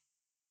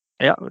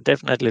 Yeah,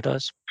 definitely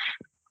does.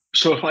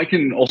 So if I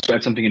can also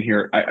add something in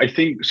here, I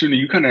think, Sune,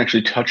 you kind of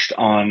actually touched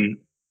on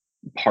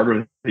part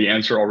of the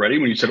answer already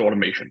when you said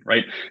automation,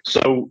 right?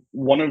 So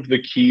one of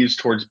the keys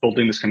towards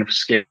building this kind of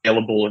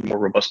scalable and more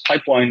robust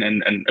pipeline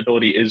and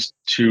ability is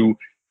to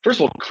first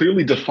of all,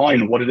 clearly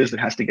define what it is that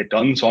has to get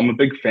done. So I'm a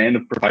big fan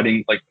of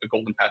providing like a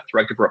golden path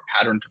directive or a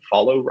pattern to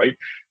follow, right?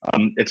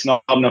 It's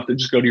not enough to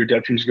just go to your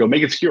dev teams and go,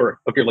 make it secure.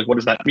 Okay, like what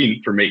does that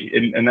mean for me?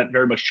 And that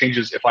very much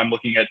changes if I'm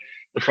looking at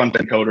the front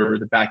end code or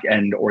the back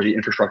end or the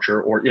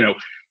infrastructure or,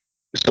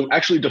 so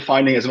actually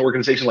defining as an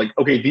organization, like,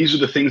 okay, these are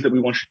the things that we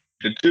want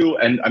you to do.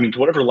 And I mean, to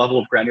whatever level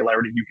of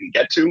granularity you can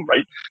get to,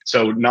 right?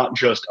 So not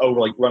just,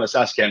 like run a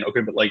SaaS scan. Okay,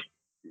 but like,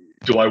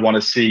 do I want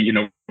to see,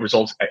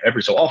 results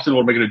every so often?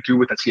 What am I going to do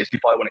with that CSV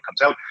file when it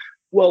comes out?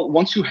 Well,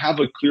 once you have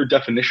a clear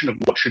definition of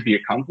what should be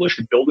accomplished,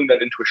 building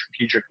that into a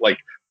strategic like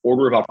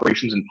order of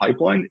operations and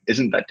pipeline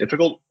isn't that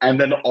difficult.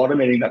 And then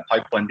automating that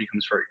pipeline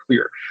becomes very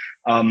clear.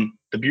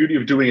 The beauty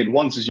of doing it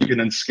once is you can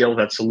then scale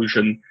that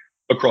solution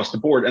across the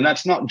board. And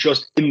that's not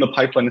just in the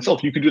pipeline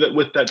itself. You can do that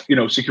with that,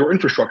 secure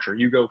infrastructure.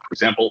 You go, for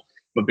example,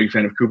 I'm a big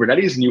fan of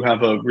Kubernetes, and you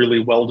have a really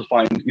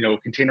well-defined,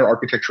 container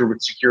architecture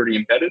with security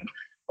embedded.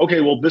 Okay,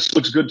 well, this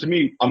looks good to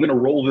me. I'm going to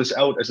roll this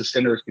out as a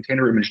standard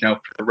container image now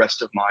for the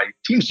rest of my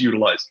teams to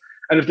utilize.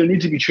 And if there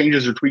need to be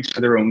changes or tweaks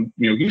to their own,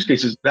 use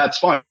cases, that's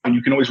fine.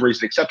 You can always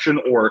raise an exception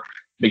or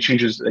make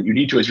changes that you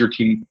need to as your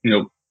team,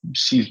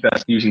 sees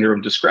best using their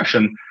own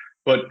discretion.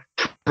 But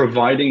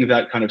providing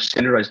that kind of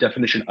standardized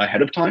definition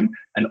ahead of time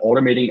and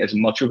automating as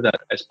much of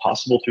that as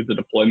possible through the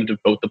deployment of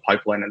both the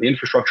pipeline and the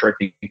infrastructure, I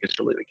think is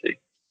really the key.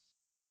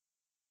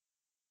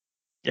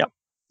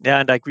 Yeah,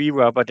 and I agree,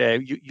 Robert.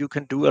 You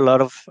can do a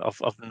lot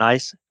of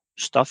nice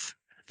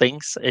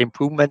things,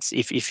 improvements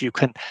if you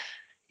can.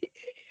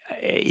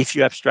 If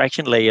your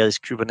abstraction layer is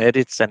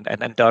Kubernetes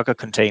and Docker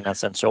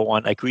containers and so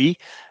on, agree.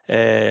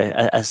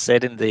 As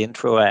said in the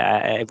intro,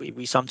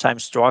 we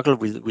sometimes struggle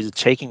with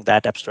taking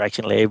that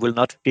abstraction layer. It will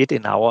not fit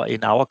in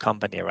our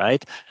company,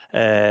 right?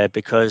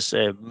 Because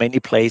many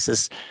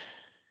places.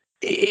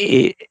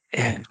 I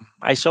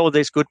saw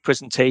this good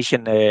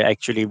presentation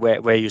actually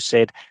where you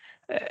said,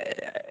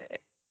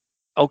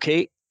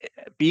 okay,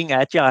 being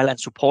agile and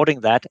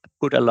supporting that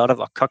put a lot of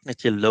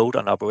cognitive load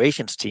on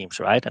operations teams,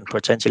 right? And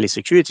potentially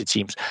security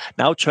teams.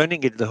 Now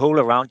turning it the whole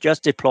around,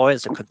 just deploy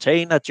as a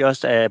container,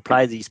 just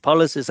apply these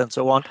policies and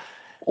so on.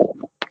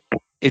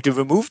 It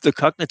removed the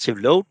cognitive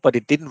load, but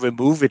it didn't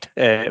remove it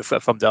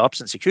from the ops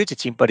and security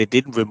team, but it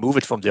didn't remove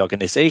it from the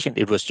organization.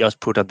 It was just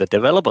put on the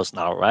developers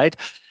now, right?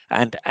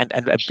 And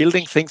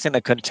building things in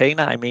a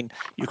container, I mean,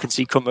 you can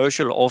see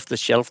commercial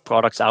off-the-shelf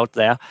products out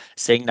there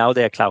saying now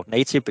they're cloud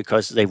native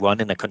because they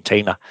run in a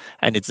container,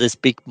 and it's this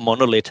big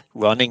monolith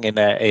running in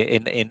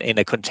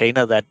a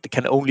container that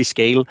can only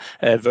scale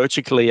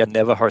vertically and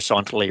never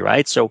horizontally,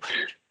 right? So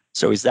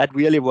is that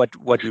really what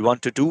we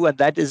want to do? And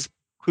that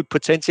could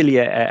potentially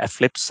a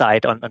flip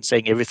side on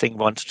saying everything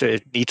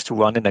needs to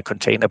run in a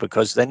container,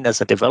 because then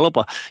as a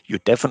developer, you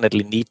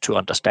definitely need to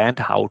understand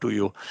how do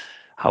you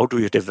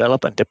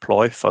develop and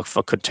deploy for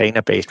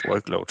container-based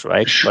workloads,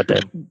 right?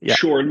 But yeah.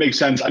 Sure, it makes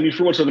sense. I mean,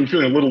 for once, I'm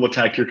feeling a little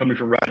attacked here coming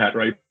from Red Hat,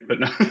 right? But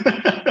no.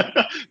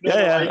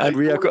 And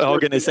we are an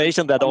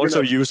organization that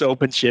also use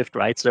OpenShift,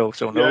 right? So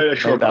sure.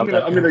 No doubt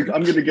I'm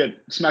gonna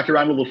get smacked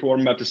around a little for what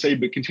I'm about to say,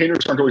 but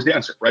containers aren't always the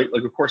answer, right?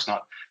 Like, of course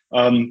not.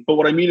 But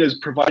what I mean is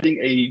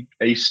providing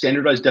a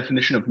standardized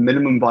definition of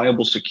minimum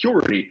viable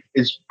security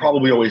is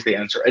probably always the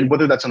answer. And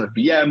whether that's on a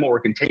VM or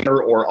a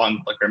container or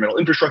on like bare metal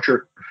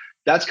infrastructure,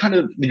 that's kind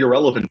of the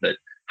irrelevant bit.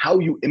 How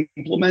you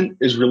implement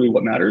is really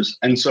what matters.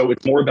 And so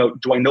it's more about,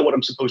 do I know what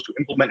I'm supposed to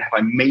implement? Have I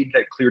made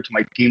that clear to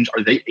my teams?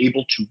 Are they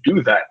able to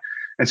do that?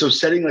 And so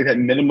setting like that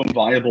minimum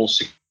viable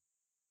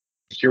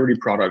security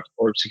product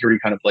or security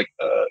kind of like,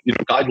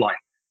 guideline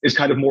is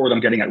kind of more what I'm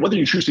getting at. Whether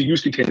you choose to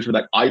use containers for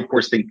that, I of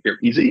course think they're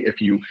easy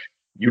if you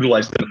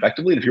utilize them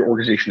effectively and if your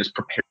organization is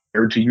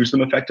prepared to use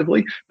them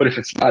effectively. But if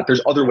it's not,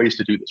 there's other ways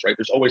to do this, right?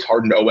 There's always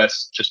hardened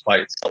OS just by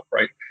itself,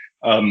 right?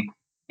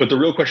 But the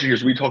real question here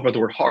is, we talk about the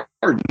word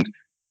hardened.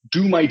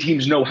 Do my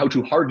teams know how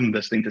to harden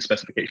this thing to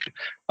specification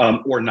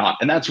or not?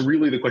 And that's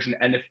really the question.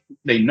 And if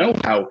they know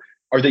how,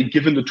 are they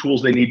given the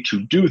tools they need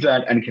to do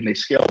that? And can they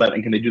scale that?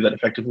 And can they do that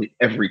effectively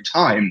every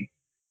time?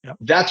 Yep.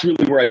 That's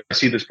really where I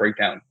see this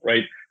breakdown,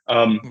 right?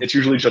 It's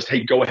usually just,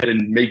 hey, go ahead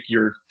and make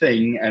your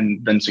thing and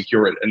then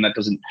secure it. And that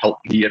doesn't help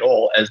me at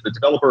all as the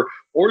developer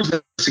or as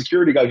the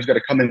security guy who's got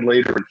to come in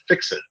later and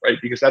fix it, right?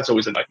 Because that's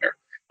always a nightmare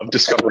of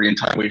discovery and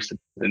time wasted,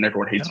 and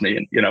everyone hates me.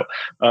 And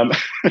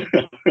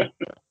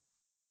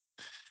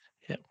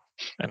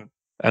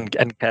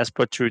And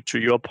Kasper, to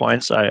your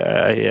points,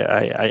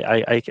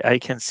 I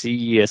can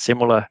see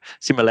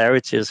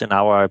similarities in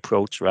our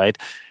approach, right?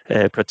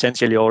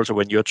 Potentially also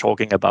when you're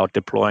talking about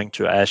deploying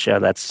to Azure,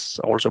 that's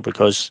also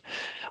because,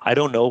 I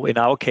don't know, in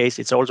our case,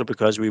 it's also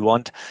because we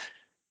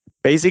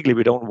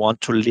don't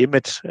want to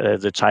limit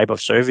the type of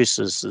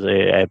services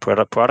the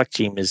product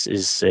team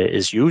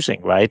is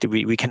using, right?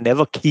 We can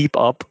never keep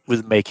up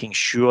with making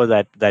sure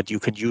that you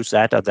can use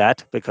that or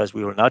that, because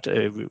we will not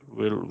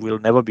we'll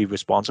never be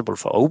responsible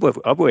for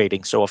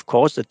operating. So of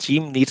course the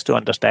team needs to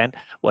understand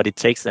what it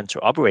takes then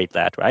to operate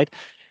that, right?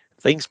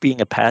 Things being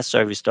a PaaS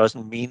service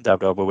doesn't mean that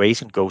the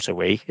operation goes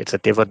away. It's a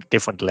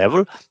different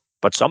level,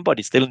 but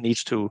somebody still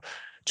needs to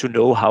to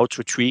know how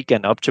to tweak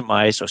and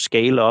optimize or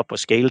scale up or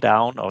scale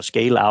down or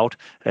scale out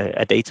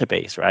a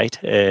database, right?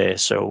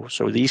 So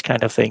these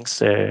kind of things,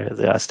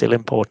 they are still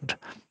important.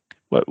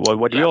 What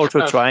we're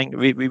also trying,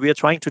 we are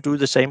trying to do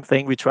the same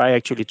thing. We try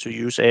actually to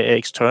use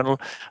external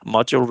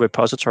module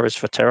repositories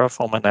for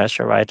Terraform and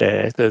Azure, right?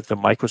 The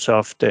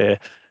Microsoft,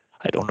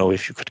 I don't know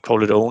if you could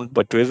call it owned,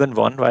 but driven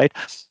one, right?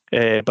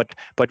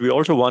 But we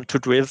also want to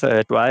drive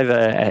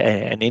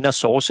an inner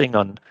sourcing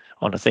on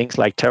things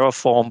like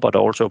Terraform, but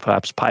also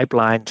perhaps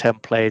pipeline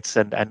templates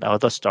and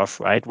other stuff,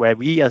 right? Where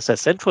we as a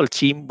central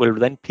team will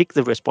then pick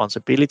the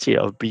responsibility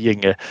of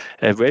being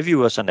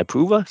reviewers and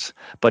approvers,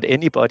 but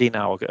anybody in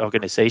our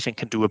organization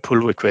can do a pull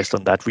request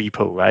on that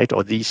repo, right?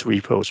 Or these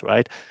repos,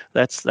 right?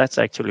 That's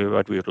actually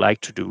what we would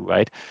like to do,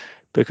 right?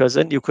 Because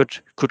then you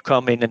could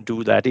come in and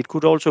do that. It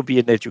could also be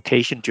an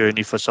education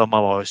journey for some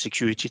of our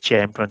security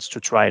champions to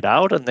try it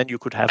out, and then you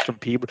could have some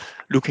people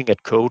looking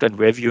at code and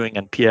reviewing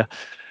and peer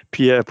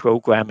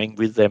programming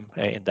with them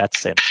in that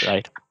sense,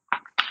 right?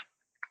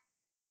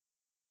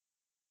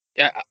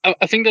 Yeah,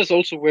 I think that's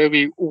also where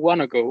we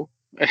want to go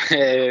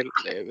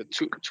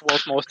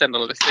towards more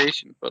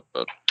standardization. But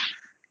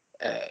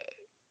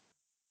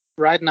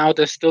right now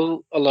there's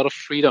still a lot of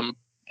freedom.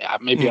 Yeah,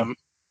 maybe I'm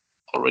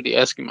already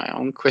asking my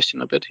own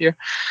question a bit here,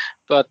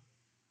 but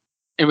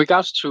in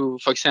regards to,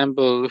 for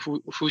example,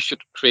 who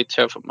should create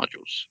Terraform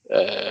modules,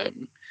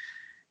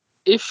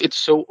 if it's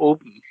so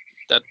open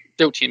that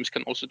dev teams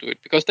can also do it,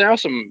 because there are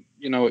some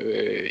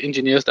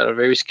engineers that are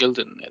very skilled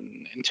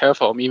in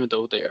Terraform, even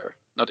though they are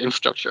not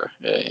infrastructure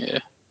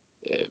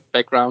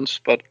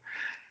backgrounds. But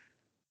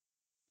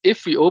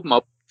if we open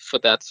up for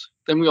that,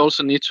 then we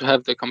also need to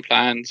have the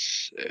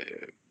compliance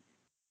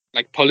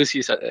like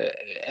policies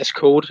as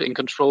code in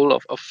control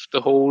of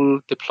the whole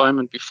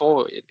deployment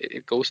before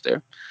it goes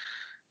there.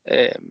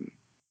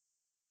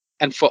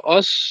 And for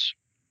us,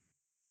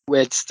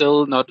 where it's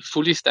still not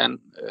fully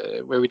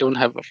where we don't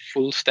have a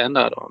full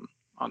standard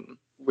on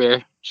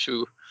where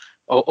to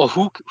or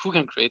who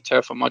can create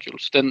Terraform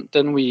modules,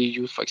 then we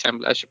use, for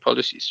example, Azure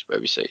policies, where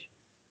we say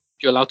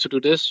you're allowed to do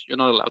this, you're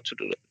not allowed to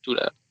do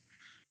that.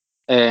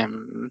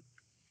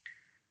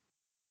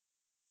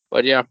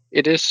 But yeah,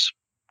 it is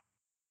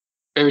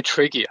very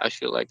tricky, I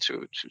feel like,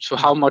 to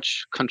how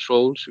much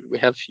control we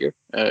have here.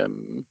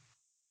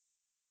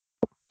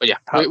 But yeah,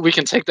 we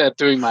can take that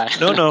during my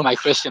my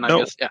question, I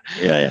guess.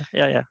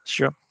 Yeah,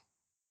 sure.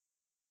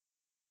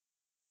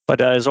 But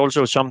there's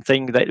also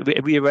something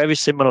that we are very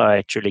similar,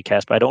 actually,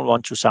 Kasper. I don't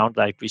want to sound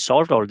like we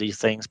solved all these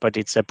things, but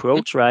it's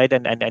approach, right?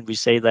 And we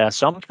say there are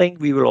something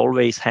we will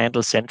always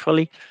handle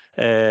centrally,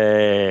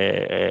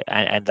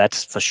 and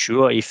that's for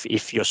sure.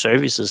 If your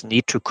services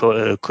need to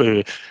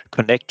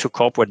connect to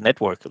corporate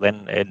network,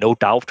 then no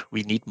doubt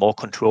we need more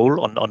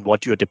control on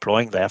what you're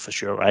deploying there, for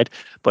sure, right?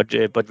 But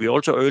we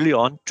also early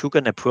on took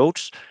an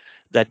approach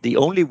that the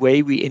only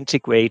way we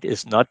integrate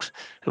is not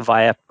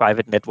via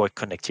private network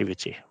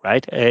connectivity,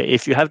 right?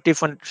 If you have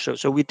different,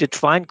 so we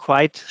define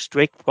quite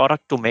strict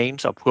product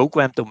domains or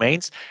program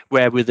domains,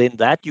 where within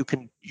that you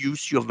can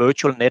use your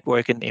virtual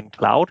network in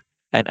cloud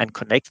and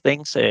connect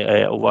things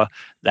over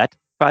that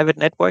private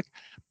network.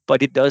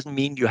 But it doesn't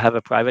mean you have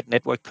a private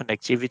network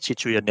connectivity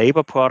to your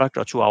neighbor product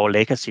or to our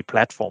legacy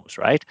platforms,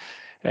 right?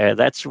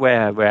 That's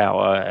where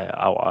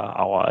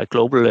our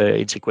global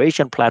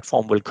integration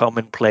platform will come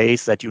in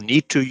place, that you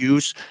need to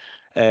use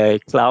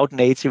cloud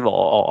native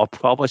or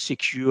proper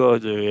secure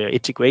the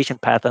integration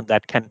pattern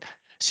that can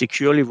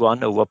securely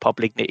run over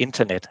public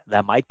internet.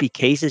 There might be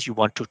cases you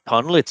want to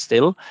tunnel it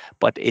still,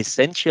 but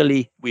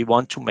essentially we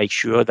want to make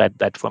sure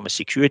that from a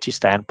security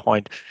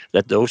standpoint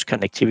that those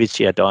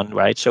connectivity are done,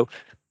 right? So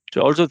I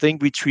also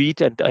think we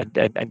treat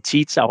and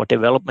teach our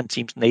development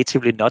teams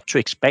natively not to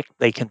expect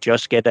they can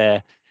just get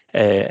a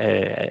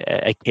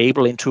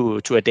cable into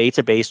a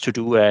database to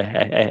do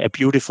a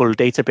beautiful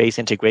database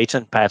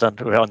integration pattern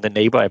on the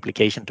neighbor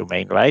application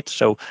domain, right?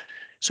 So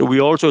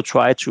we also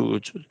try to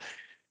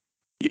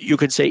you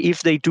can say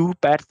if they do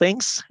bad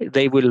things,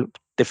 they will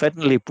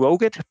definitely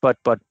broke it, but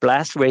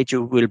blast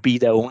radio will be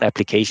their own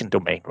application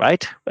domain,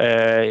 right?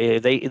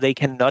 They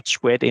cannot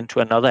spread into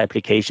another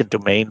application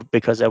domain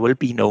because there will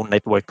be no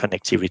network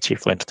connectivity,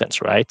 for instance,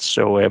 right?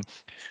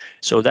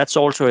 So that's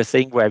also a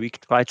thing where we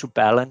try to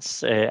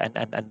balance,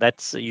 and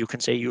that's, you can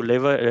say, you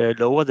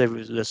lower the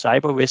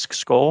cyber risk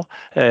score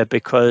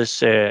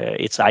because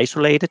it's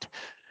isolated,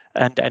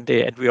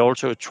 and we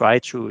also try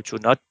to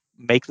not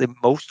make the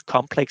most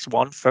complex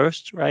one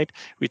first, right?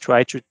 We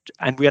try to,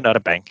 and we are not a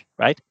bank,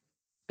 right?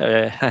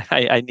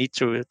 I need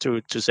to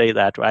say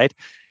that, right?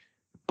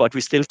 But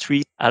we still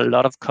treat a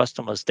lot of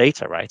customers'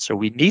 data, right? So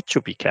we need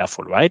to be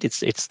careful, right?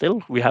 It's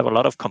still, we have a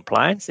lot of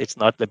compliance. It's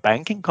not the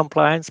banking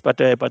compliance, but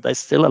there's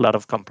still a lot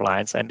of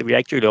compliance, and we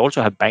actually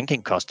also have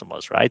banking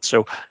customers, right?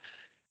 So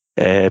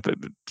there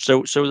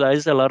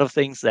is a lot of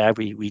things there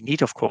we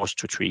need, of course,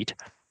 to treat.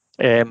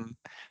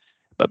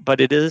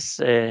 But it is,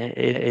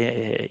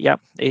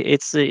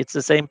 it's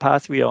the same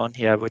path we are on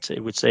here. I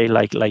would say,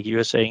 like you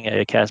were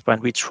saying, Kasper,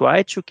 and we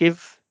try to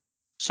give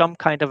some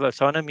kind of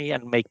autonomy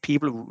and make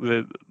people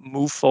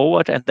move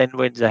forward, and then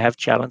when they have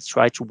challenge,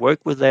 try to work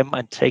with them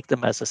and take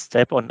them as a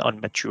step on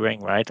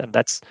maturing, right? And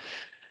that's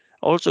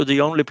also the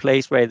only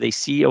place where they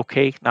see,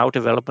 okay, now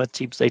development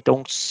teams, they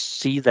don't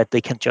see that they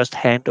can just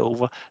hand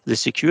over the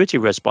security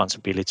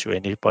responsibility to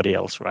anybody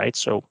else, right?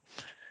 So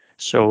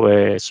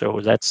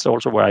that's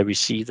also why we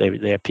see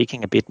they are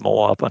picking a bit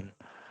more up on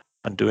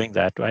doing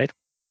that, right?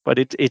 But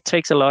it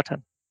takes a lot.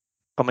 And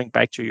coming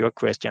back to your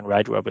question,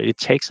 right, Robert, it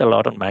takes a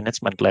lot on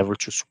management level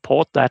to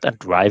support that and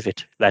drive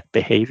that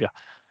behavior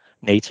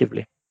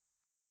natively.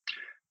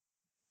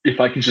 If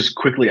I can just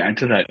quickly add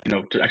to that,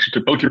 to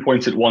both your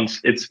points at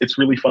once, it's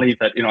really funny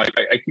that,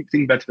 I keep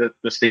thinking back to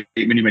the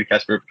statement you made,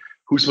 Kasper,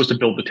 who's supposed to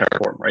build the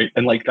Terraform, right?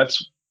 And like,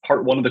 that's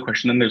part one of the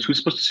question. Then there's who's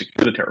supposed to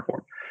secure the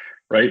Terraform,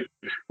 right?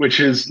 Which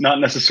is not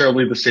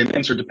necessarily the same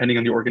answer depending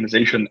on the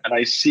organization. And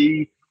I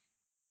see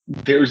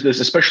there's this,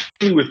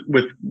 especially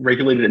with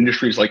regulated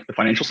industries like the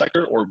financial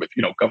sector or with,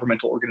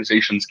 governmental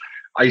organizations,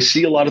 I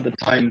see a lot of the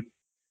time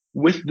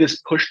with this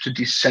push to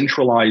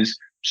decentralize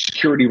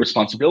security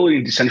responsibility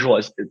and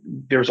decentralize,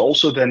 there's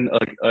also then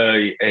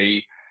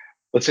a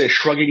let's say a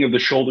shrugging of the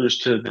shoulders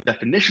to the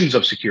definitions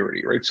of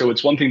security, right? So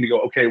it's one thing to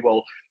go, okay,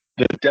 well,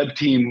 the dev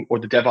team or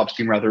the DevOps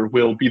team rather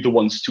will be the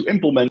ones to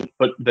implement,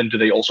 but then do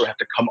they also have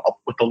to come up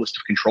with the list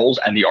of controls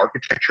and the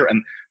architecture?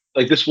 And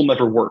like, this will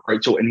never work,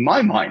 right? So in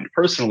my mind,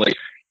 personally,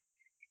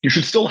 you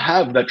should still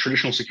have that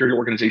traditional security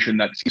organization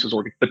that CISOs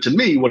org. But to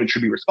me, what it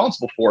should be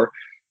responsible for,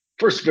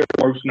 first and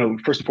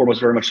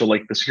foremost, very much so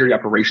like the security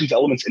operations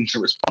elements,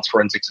 incident response,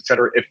 forensics, et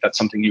cetera, if that's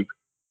something you've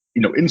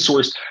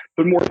insourced.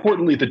 But more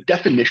importantly, the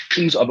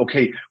definitions of,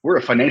 okay, we're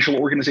a financial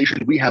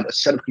organization. We have a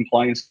set of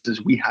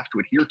compliances we have to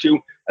adhere to,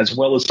 as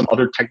well as some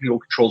other technical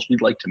controls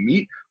we'd like to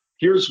meet.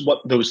 Here's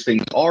what those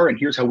things are, and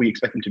here's how we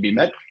expect them to be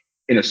met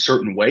in a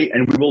certain way.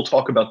 And we will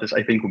talk about this,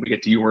 I think, when we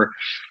get to your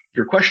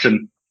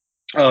question.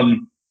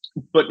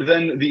 But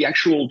then the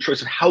actual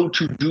choice of how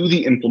to do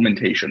the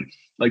implementation,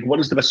 like what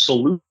is the best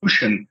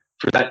solution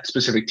for that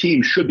specific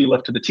team, should be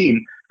left to the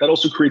team. That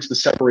also creates the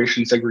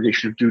separation,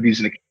 segregation of duties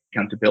and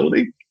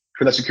accountability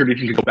for that security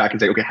team to go back and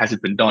say, okay, has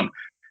it been done?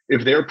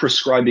 If they're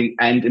prescribing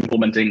and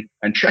implementing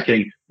and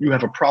checking, you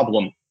have a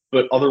problem.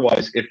 But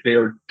otherwise, if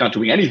they're not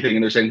doing anything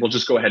and they're saying, well,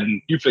 just go ahead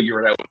and you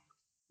figure it out,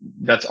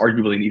 that's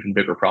arguably an even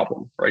bigger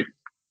problem, right?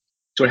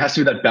 So it has to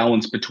be that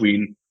balance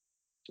between,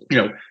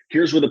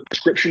 here's where the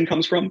prescription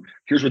comes from,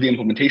 here's where the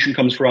implementation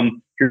comes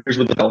from, here's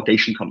where the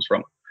validation comes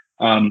from.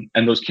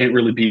 And those can't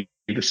really be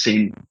the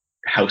same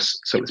house,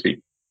 so to speak.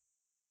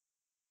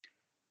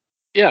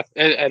 Yeah,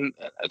 and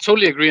I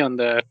totally agree on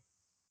the,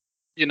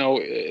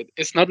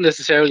 it's not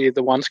necessarily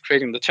the ones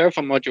creating the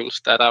Terraform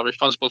modules that are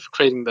responsible for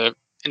creating the,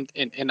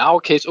 in our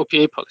case,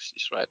 OPA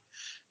policies, right?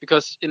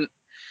 Because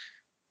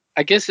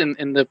I guess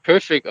in the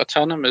perfect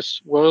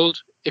autonomous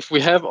world, if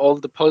we have all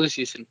the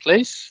policies in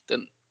place,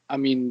 then,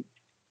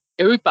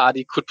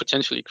 everybody could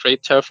potentially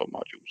create Terraform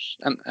modules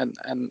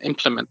and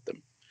implement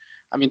them.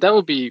 That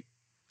would be,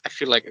 I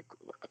feel like,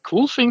 a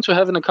cool thing to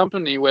have in a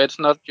company where it's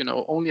not,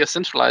 only a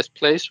centralized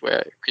place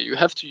where you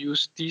have to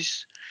use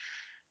these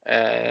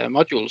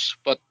modules.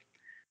 But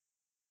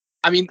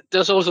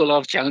there's also a lot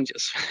of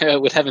challenges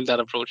with having that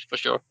approach, for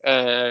sure.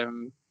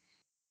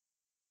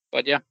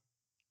 But yeah.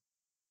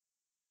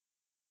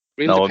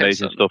 Really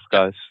amazing stuff,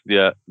 guys.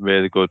 Yeah,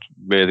 really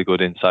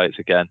good insights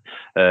again.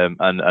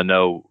 And I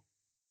know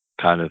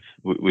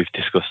we've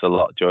discussed a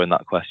lot during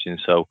that question.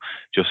 So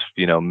just,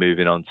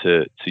 moving on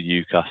to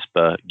you,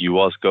 Kasper,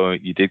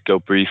 you did go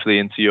briefly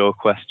into your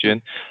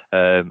question.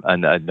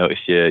 And I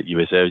noticed you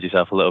reserved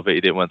yourself a little bit.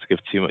 You didn't want to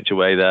give too much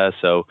away there.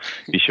 So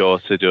be sure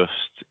to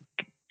just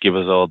give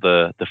us all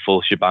the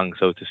full shebang,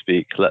 so to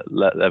speak.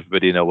 Let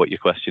everybody know what your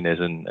question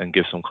is and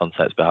give some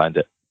context behind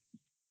it.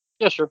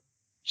 Yeah, sure.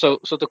 So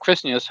the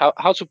question is how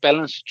to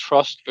balance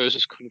trust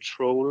versus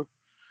control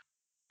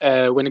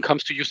when it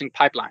comes to using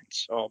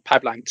pipelines or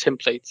pipeline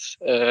templates.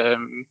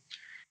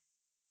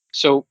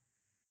 So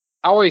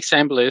our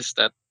example is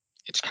that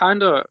it's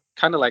kind of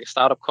like a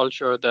startup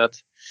culture that,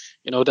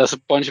 there's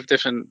a bunch of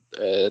different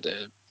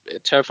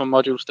Terraform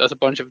modules, there's a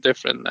bunch of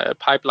different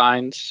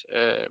pipelines,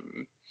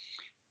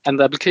 and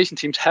the application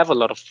teams have a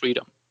lot of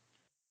freedom.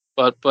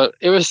 But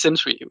ever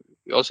since we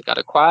also got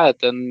acquired,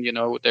 then,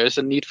 there's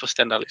a need for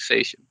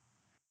standardization.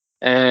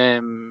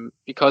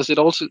 Because it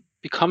also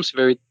becomes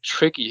very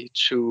tricky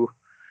to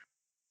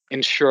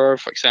ensure,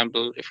 for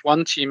example, if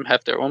one team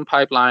have their own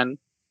pipeline,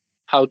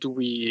 how do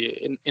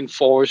we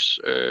enforce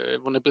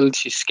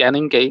vulnerability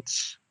scanning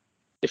gates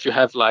if you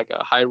have like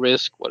a high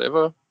risk,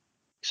 whatever,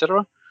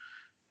 etc.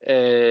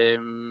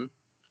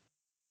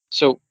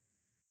 So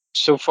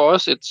for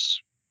us,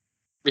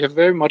 we have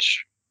very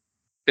much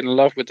been in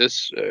love with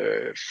this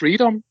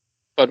freedom,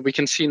 but we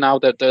can see now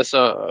that there's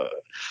a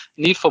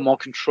need for more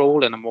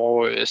control and a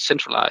more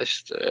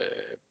centralized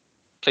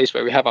place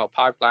where we have our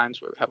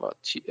pipelines, where we have our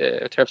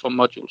Terraform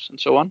modules, and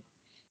so on.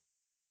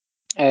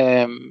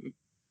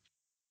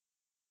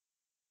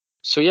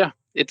 So yeah,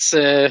 it's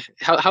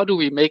how do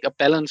we make a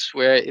balance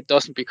where it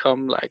doesn't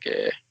become like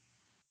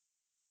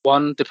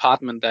one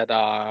department that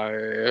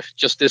are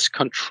just this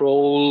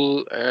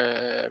control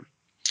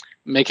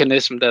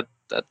mechanism that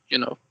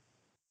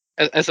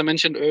as I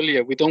mentioned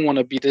earlier, we don't want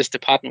to be this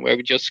department where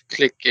we just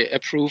click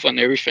approve on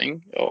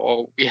everything,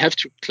 or we have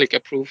to click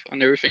approve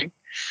on everything.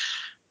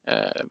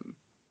 Yeah.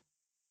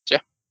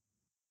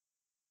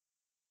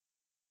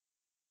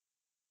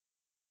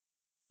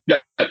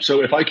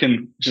 So if I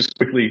can just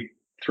quickly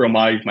throw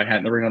my hat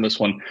in the ring on this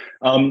one.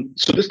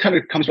 So this kind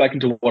of comes back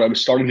into what I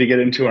was starting to get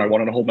into, and I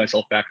wanted to hold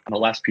myself back on the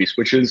last piece,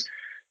 which is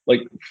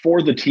like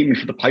for the team and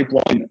for the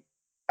pipeline.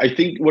 I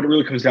think what it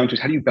really comes down to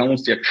is how do you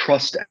balance the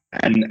trust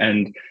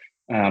and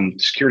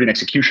security and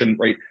execution,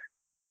 right?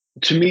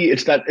 To me,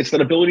 it's that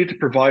ability to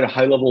provide a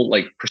high level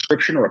like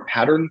prescription or a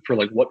pattern for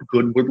like what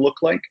good would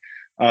look like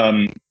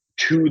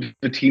to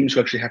the teams who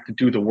actually have to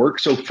do the work.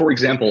 So, for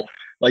example,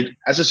 like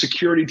as a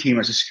security team,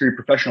 as a security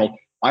professional,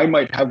 I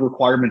might have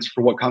requirements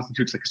for what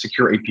constitutes like a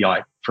secure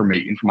API for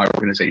me and for my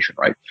organization,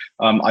 right?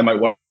 I might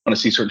want to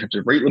see certain types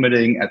of rate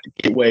limiting at the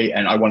gateway,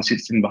 and I want to see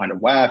it sitting behind a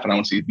WAF, and I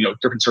want to see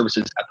different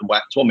services at the WAF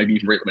as well, maybe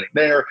even rate limiting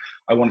there.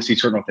 I want to see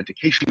certain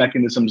authentication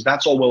mechanisms.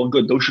 That's all well and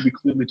good. Those should be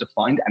clearly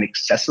defined and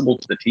accessible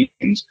to the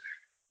teams.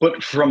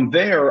 But from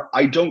there,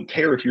 I don't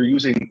care if you're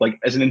using, like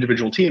as an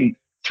individual team,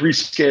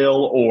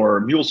 3Scale or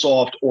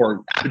MuleSoft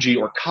or Apogee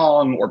or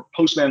Kong or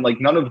Postman,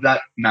 like none of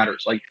that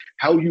matters. Like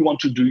how you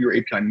want to do your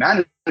API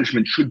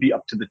management should be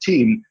up to the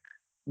team.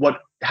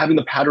 What having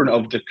the pattern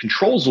of the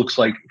controls looks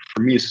like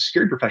for me as a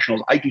security professional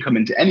is I can come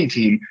into any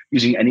team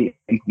using any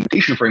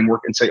implementation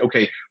framework and say,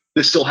 okay,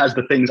 this still has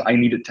the things I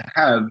need it to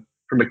have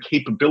from a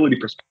capability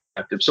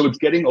perspective. So it's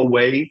getting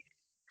away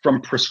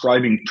from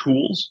prescribing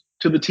tools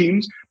to the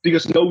teams,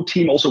 because no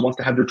team also wants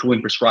to have their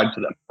tooling prescribed to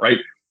them, right?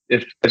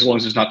 As long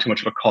as there's not too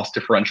much of a cost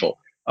differential.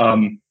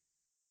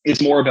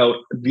 It's more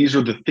about these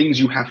are the things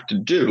you have to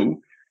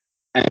do,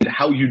 and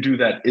how you do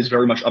that is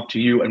very much up to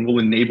you and will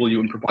enable you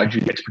and provide you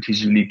the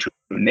expertise you need to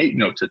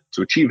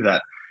achieve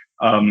that.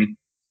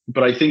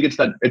 But I think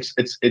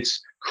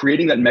it's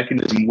creating that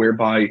mechanism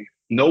whereby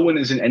no one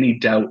is in any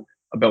doubt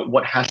about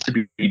what has to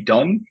be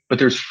done, but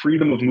there's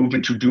freedom of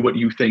movement to do what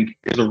you think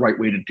is the right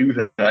way to do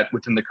that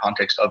within the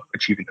context of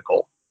achieving the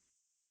goal.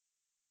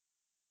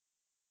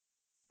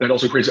 That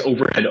also creates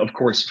overhead, of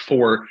course,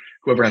 for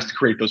whoever has to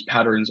create those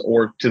patterns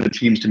or to the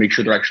teams to make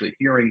sure they're actually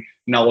adhering.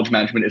 Knowledge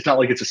management. It's not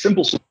like it's a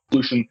simple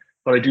solution,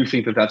 but I do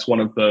think that that's one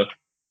of the,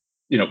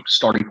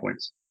 starting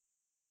points.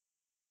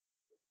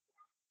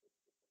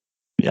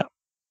 Yeah.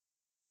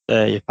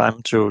 If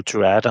I'm to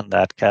add on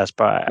that,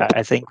 Kasper,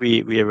 I think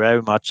we are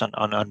very much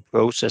on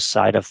process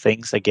side of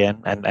things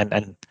again,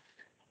 and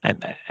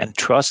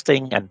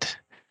trusting and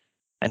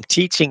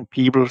teaching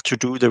people to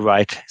do the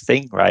right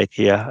thing right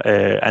here.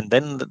 And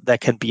then there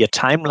can be a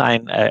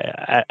timeline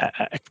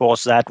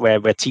across that where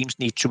teams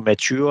need to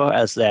mature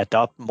as they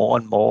adopt more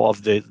and more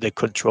of the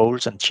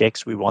controls and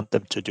checks we want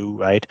them to do,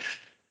 right?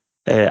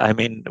 I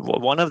mean,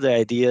 one of the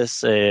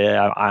ideas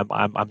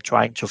I'm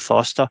trying to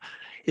foster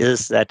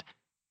is that,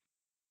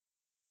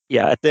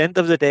 yeah, at the end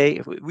of the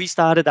day, we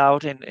started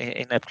out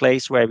in a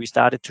place where we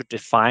started to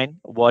define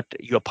what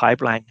your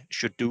pipeline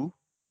should do,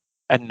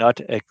 and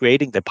not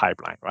creating the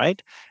pipeline,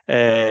 right?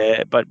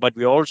 But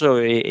we're also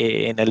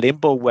in a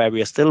limbo where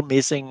we are still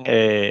missing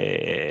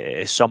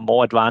some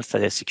more advanced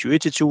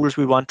security tools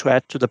we want to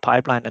add to the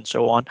pipeline and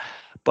so on.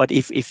 But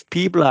if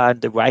people are on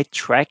the right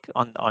track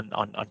on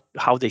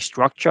how they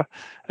structure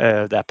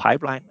their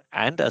pipeline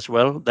and as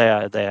well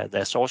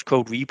their source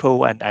code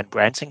repo and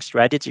branching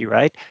strategy,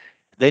 right?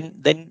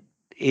 Then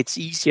it's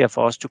easier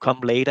for us to come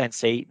later and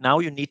say, now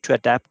you need to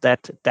adapt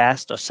that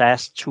DAST or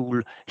SAST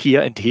tool here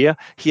and here.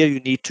 Here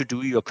you need to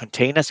do your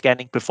container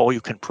scanning before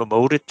you can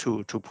promote it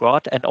to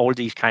prod and all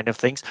these kind of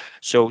things.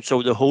 So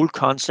the whole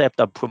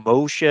concept of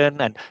promotion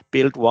and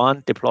build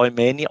one, deploy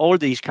many, all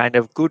these kind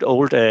of good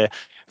old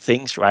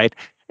things, right?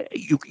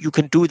 You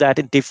can do that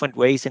in different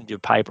ways in your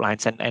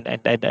pipelines,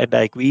 and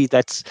I agree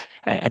that's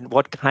and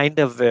what kind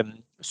of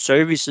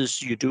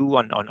services you do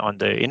on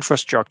the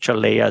infrastructure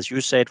layer, as you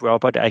said,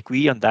 Robert. I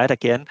agree on that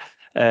again.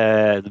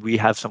 We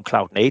have some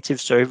cloud native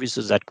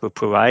services that could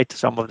provide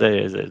some of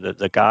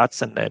the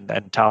guards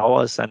and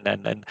towers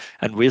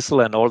and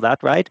whistle and all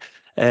that, right?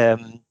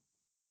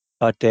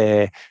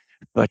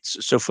 But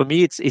so for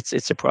me,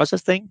 it's a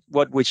process thing.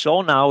 What we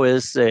saw now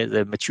is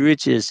the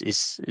maturity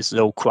is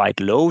low, quite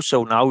low.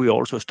 So now we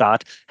also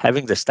start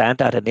having the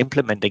standard and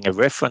implementing a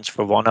reference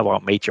for one of our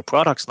major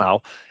products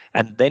now,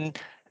 and then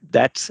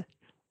that's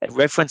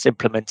reference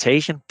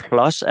implementation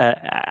plus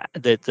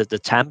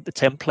the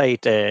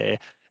template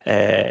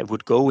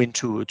would go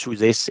into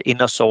this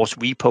inner source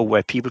repo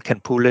where people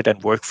can pull it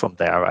and work from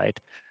there, right?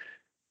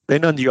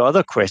 Then on the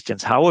other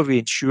questions, how are we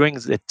ensuring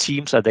that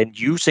teams are then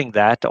using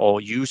that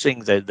or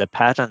using the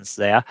patterns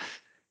there?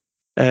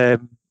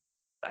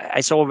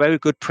 I saw a very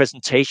good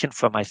presentation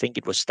from, I think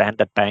it was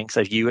Standard Banks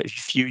a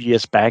few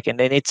years back, and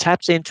then it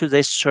taps into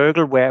this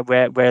circle where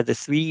the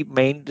three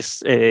main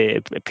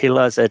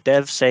pillars,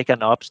 DevSec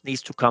and Ops,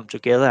 needs to come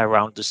together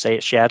around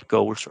the shared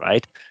goals,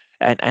 right?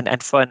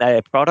 And for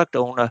a product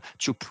owner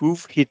to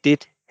prove he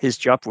did his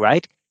job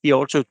right, he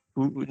also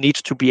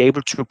needs to be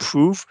able to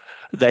prove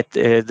that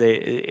the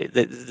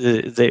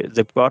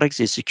product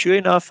is secure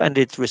enough and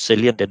it's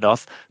resilient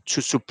enough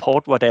to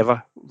support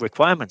whatever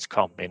requirements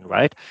come in,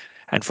 right?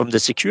 And from the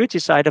security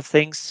side of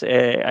things,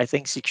 I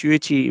think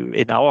security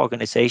in our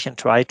organization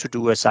tried to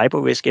do a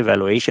cyber risk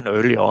evaluation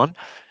early on,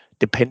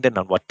 dependent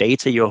on what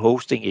data you're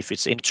hosting, if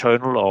it's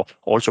internal or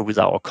also with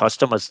our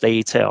customers'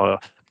 data or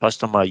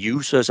customer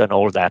users and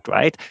all that,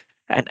 right?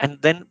 And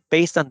then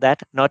based on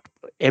that, not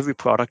every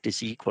product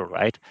is equal,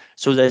 right?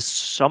 So there's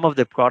some of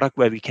the product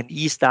where we can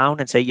ease down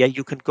and say, yeah,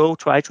 you can go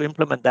try to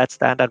implement that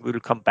standard. We will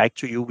come back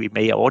to you. We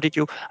may audit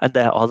you. And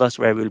there are others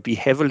where we'll be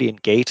heavily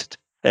engaged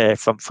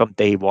from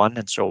day one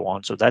and so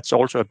on. So that's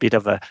also a bit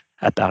of a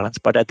balance.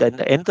 But at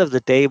the end of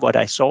the day, what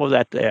I saw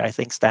that I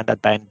think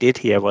Standard Band did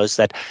here was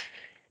that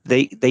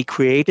they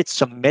created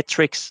some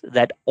metrics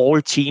that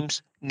all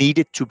teams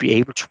needed to be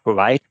able to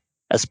provide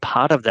as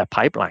part of their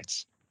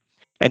pipelines.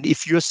 And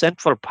if your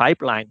central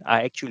pipeline are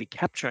actually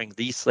capturing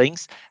these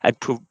things and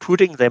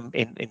putting them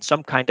in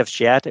some kind of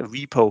shared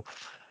repo,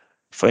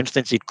 for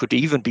instance, it could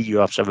even be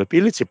your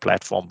observability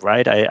platform,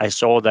 right? I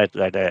saw that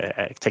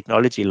a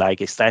technology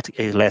like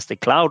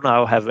Elastic Cloud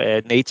now have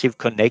native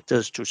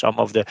connectors to some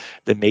of the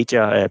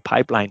major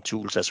pipeline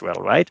tools as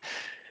well, right?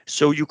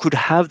 So you could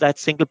have that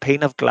single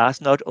pane of glass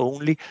not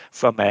only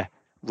from a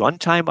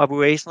runtime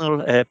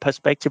operational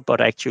perspective,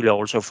 but actually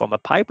also from a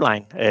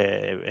pipeline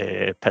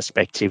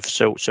perspective.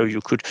 So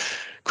you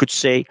could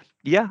say,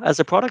 yeah, as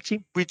a product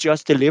team, we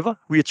just deliver.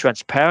 We're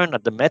transparent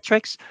at the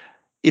metrics.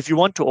 If you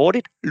want to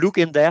audit, look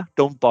in there.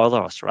 Don't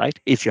bother us, right?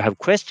 If you have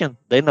questions,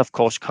 then of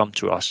course come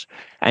to us.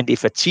 And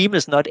if a team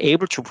is not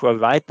able to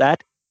provide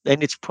that,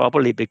 then it's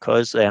probably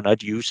because they're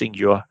not using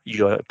your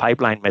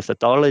pipeline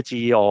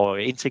methodology or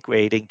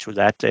integrating to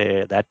that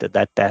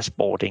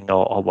dashboarding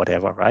or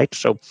whatever, right?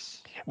 So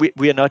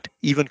we are not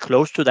even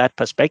close to that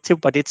perspective,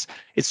 but it's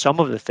some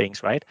of the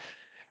things, right?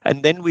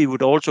 And then we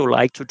would also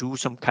like to do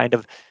some kind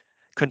of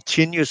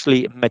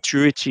continuously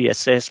maturity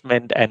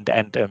assessment and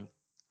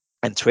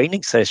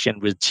training session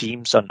with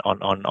teams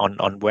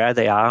on where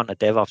they are on a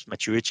DevOps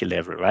maturity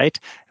level, right?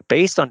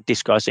 Based on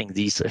discussing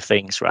these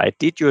things, right?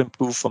 Did you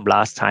improve from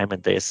last time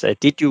in this?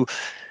 Did you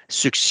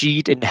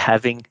succeed in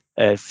having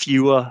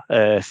fewer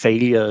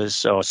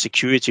failures or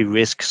security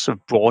risks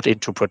brought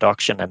into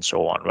production and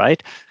so on,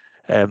 right?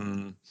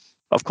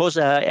 Of course,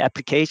 there are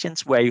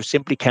applications where you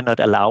simply cannot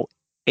allow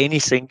any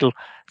single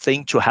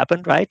thing to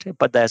happen, right?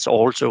 But there's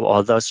also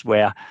others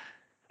where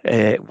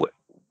the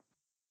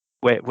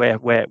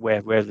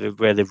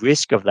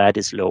risk of that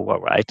is lower,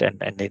 right?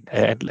 And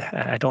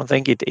I don't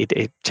think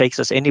it takes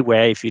us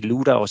anywhere if we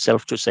elude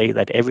ourselves to say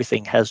that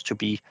everything has to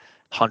be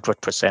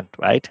 100%,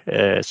 right?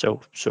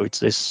 So it's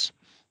this.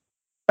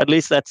 At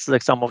least that's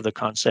like some of the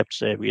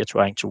concepts we are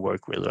trying to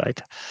work with,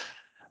 right?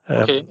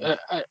 Okay.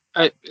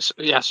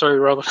 Sorry,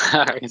 Robert.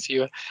 I can see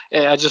you.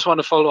 I just want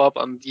to follow up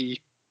on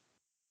the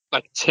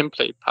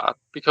template part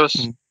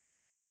because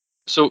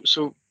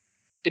so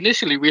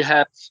initially we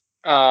had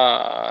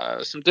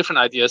some different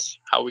ideas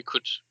how we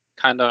could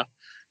kind of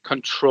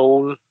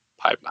control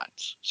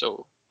pipelines.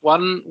 So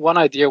one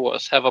idea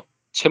was have a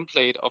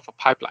template of a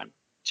pipeline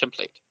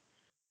template.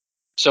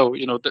 So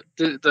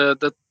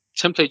the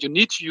template you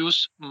need to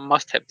use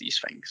must have these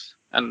things.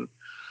 And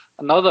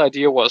another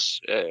idea was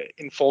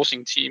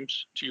enforcing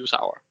teams to use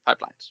our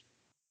pipelines.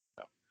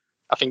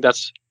 I think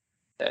that's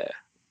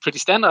pretty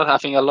standard. I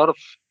think a lot of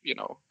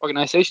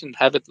organizations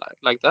have it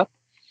like that.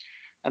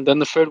 And then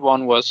the third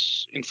one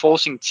was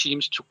enforcing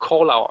teams to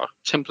call our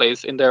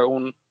templates in their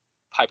own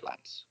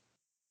pipelines.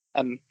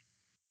 And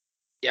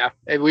yeah,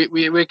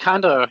 we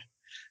kind of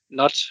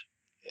not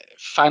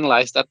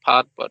finalized that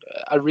part, but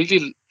I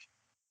really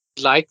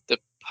like the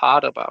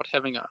part about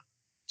having a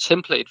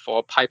template for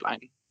a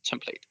pipeline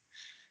template,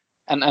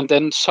 and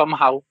then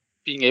somehow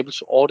being able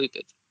to audit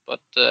it.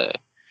 But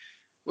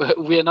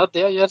we are not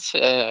there yet.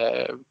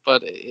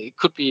 But it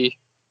could be.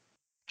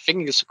 I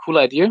think it's a cool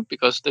idea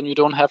because then you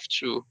don't have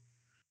to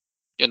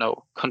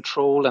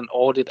control and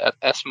audit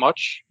as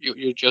much.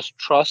 You just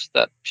trust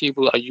that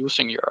people are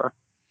using your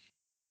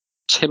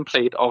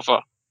template of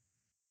a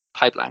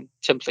pipeline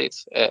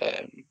templates.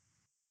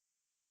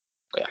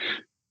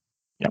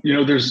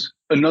 There's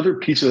another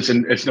piece of this,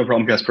 and it's no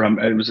problem, Kasper.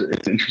 It's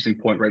an interesting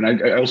point, right?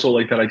 And I also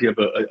like that idea of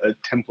a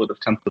template of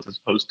templates as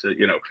opposed to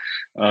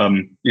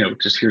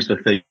just here's the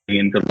thing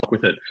and good luck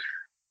with it.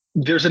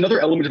 There's another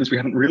element of this we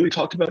haven't really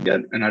talked about yet,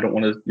 and I don't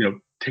want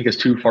to take us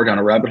too far down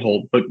a rabbit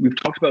hole, but we've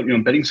talked about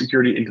embedding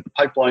security into the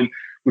pipeline.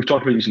 We've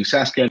talked about using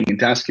SaaS scanning and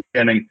DAS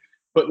scanning,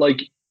 but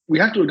we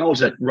have to acknowledge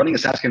that running a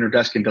SaaS scan or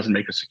DAS scan doesn't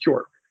make us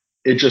secure.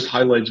 It just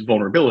highlights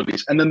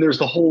vulnerabilities. And then there's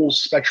the whole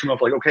spectrum of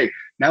okay,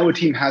 now a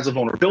team has a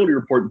vulnerability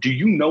report. Do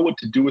you know what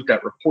to do with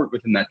that report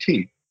within that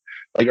team?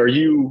 Are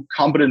you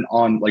competent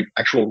on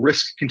actual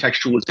risk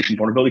contextualization,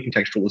 vulnerability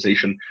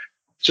contextualization?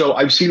 So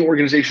I've seen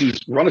organizations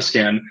run a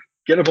scan,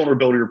 get a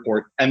vulnerability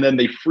report, and then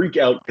they freak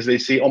out because they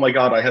say, oh my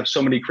God, I have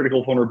so many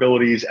critical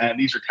vulnerabilities and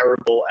these are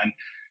terrible. And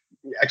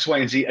X, Y,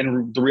 and Z.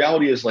 And the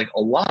reality is, like,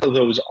 a lot of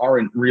those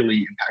aren't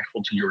really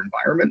impactful to your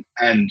environment.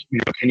 And,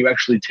 can you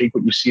actually take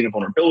what you see in a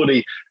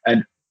vulnerability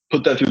and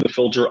put that through the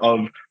filter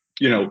of,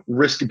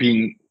 risk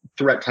being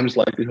threat times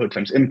likelihood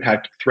times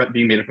impact, threat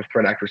being made up of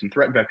threat actors and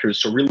threat vectors.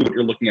 So really what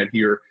you're looking at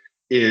here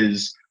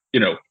is,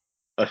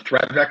 a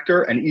threat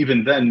vector. And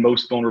even then,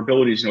 most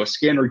vulnerabilities, a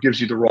scanner gives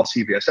you the raw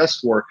CVSS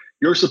score.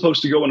 You're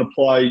supposed to go and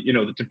apply,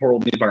 the temporal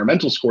and the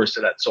environmental scores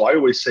to that. So I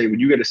always say when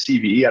you get a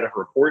CVE out of a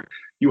report,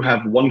 you have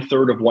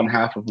 1/3 of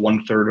 1/2 of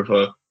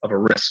 1/3 of a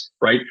risk,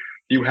 right?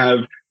 You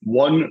have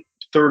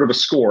 1/3 of a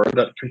score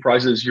that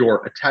comprises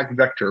your attack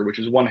vector, which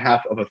is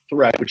 1/2 of a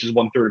threat, which is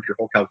 1/3 of your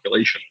whole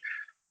calculation.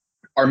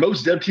 Are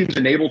most dev teams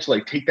enabled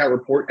to take that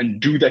report and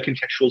do that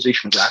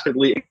contextualization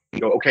rapidly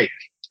and go, okay,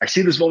 I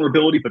see this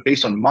vulnerability, but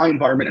based on my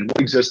environment and what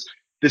exists,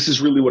 this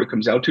is really what it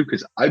comes out to?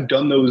 Because I've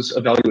done those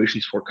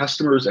evaluations for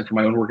customers and for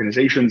my own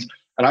organizations,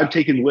 and I've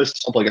taken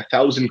lists of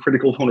 1,000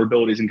 critical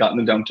vulnerabilities and gotten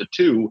them down to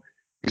 2,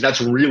 because that's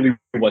really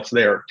what's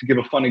there. To give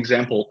a fun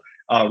example,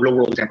 real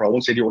world example, I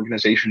won't say the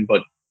organization,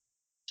 but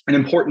an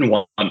important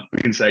one,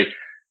 we can say,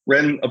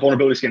 ran a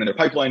vulnerability scan in their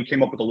pipeline,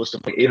 came up with a list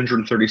of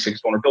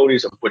 836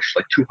 vulnerabilities, of which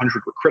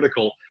 200 were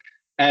critical.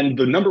 And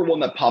the number one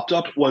that popped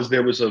up was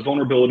there was a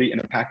vulnerability in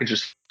a package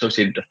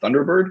associated to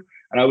Thunderbird.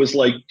 And I was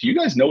like, do you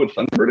guys know what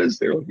Thunderbird is?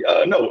 They're like,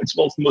 no, it's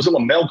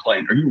Mozilla Mail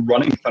Client. Are you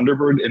running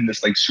Thunderbird in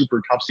this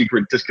super top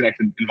secret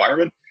disconnected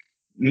environment?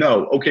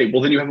 No. Okay,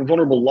 well then you have a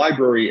vulnerable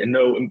library and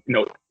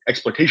no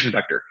exploitation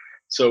vector.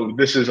 So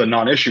this is a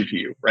non-issue to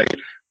you, right?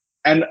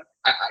 And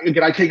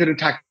I take an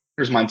attacker's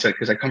mindset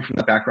because I come from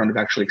the background of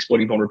actually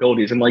exploiting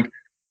vulnerabilities. And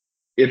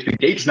if the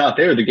gate's not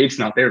there, the gate's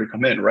not there to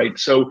come in, right?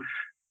 So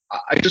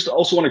I just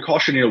also want to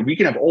caution, we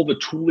can have all the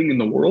tooling in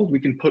the world. We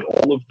can put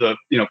all of the,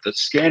 the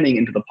scanning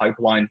into the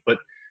pipeline, but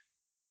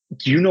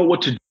do you know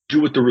what to do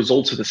with the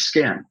results of the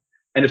scan?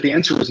 And if the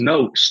answer is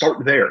no,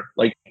 start there.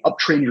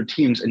 Uptrain your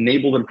teams,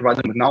 enable them, provide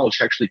them with knowledge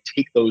to actually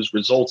take those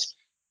results,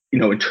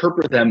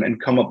 interpret them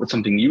and come up with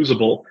something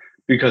usable,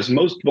 because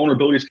most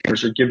vulnerability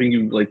scanners are giving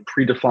you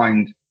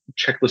predefined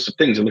checklists of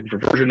things. They're looking for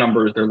version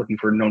numbers. They're looking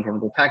for known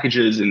vulnerable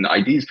packages and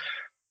IDs.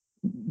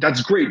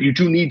 That's great. You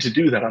do need to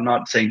do that. I'm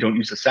not saying don't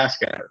use a SAS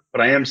scanner,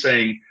 but I am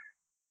saying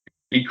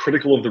be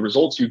critical of the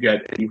results you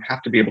get, and you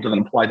have to be able to then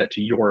apply that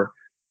to your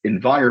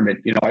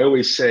environment. I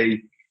always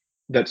say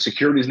that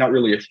security is not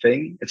really a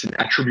thing. It's an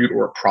attribute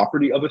or a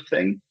property of a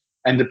thing.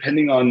 And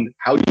depending on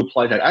how you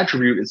apply that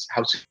attribute is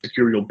how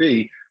secure you'll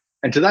be.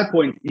 And to that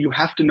point, you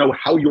have to know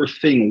how your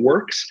thing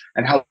works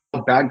and how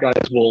bad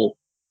guys will,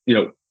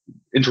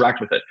 interact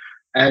with it.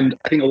 And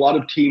I think a lot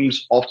of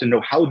teams often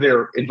know how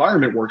their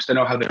environment works. They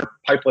know how their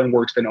pipeline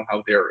works. They know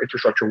how their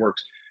infrastructure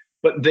works,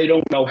 but they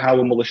don't know how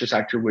a malicious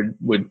actor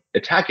would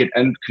attack it.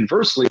 And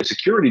conversely, a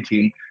security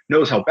team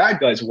knows how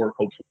bad guys work,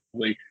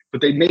 hopefully,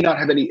 but they may not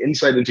have any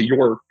insight into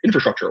your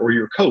infrastructure or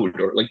your code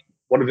or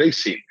what have they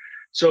seen.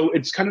 So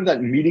it's kind of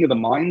that meeting of the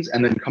minds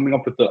and then coming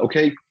up with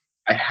okay,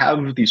 I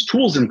have these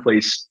tools in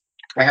place.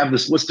 I have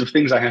this list of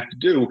things I have to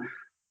do.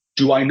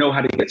 Do I know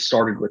how to get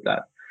started with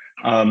that?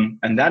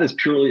 And that is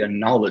purely a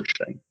knowledge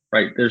thing,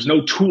 right? There's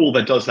no tool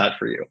that does that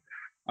for you.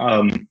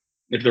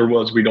 If there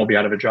was, we'd all be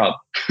out of a job.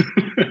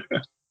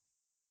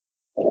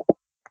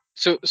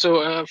 So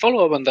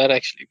follow up on that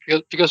actually,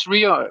 because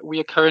we are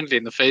currently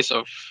in the phase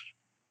of,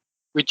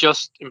 we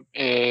just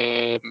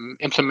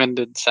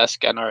implemented SAS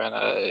scanner and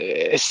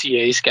a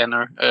CA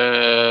scanner,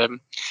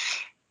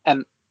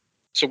 and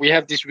so we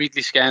have these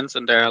weekly scans,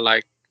 and there are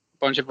a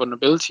bunch of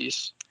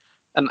vulnerabilities,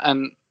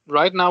 and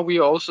right now we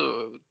are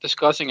also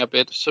discussing a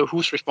bit. So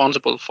who's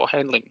responsible for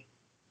handling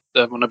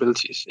the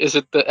vulnerabilities? Is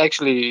it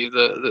actually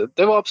the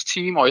DevOps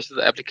team, or is it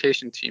the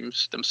application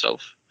teams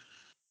themselves?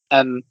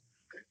 And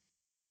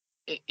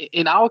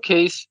in our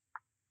case,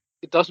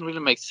 it doesn't really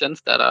make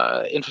sense that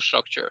our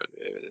infrastructure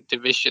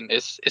division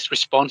is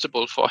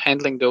responsible for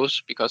handling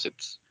those, because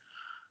it's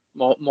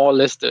more or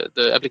less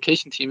the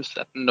application teams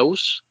that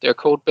knows their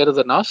code better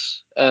than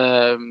us.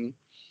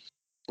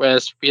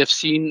 Whereas we have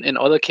seen in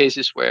other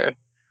cases where,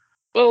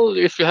 well,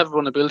 if you have a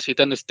vulnerability,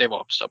 then it's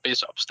DevOps or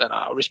BizOps that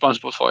are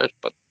responsible for it.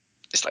 But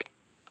it's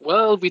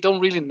well, we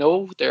don't really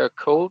know their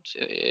code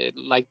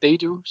like they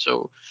do.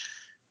 So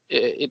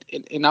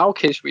in our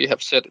case, we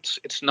have said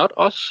it's not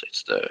us,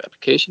 it's the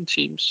application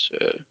teams.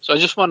 So I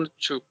just wanted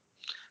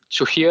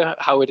to hear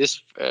how it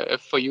is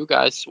for you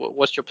guys.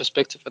 What's your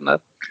perspective on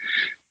that?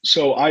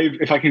 So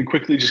if I can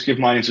quickly just give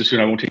my answer soon,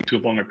 I won't take too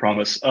long, I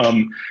promise.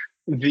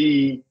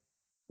 The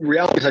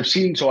reality is I've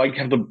seen, so I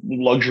have the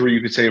luxury,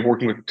 you could say, of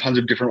working with tons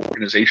of different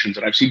organizations,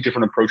 and I've seen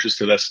different approaches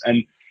to this.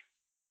 And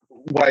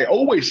what I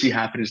always see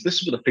happen is this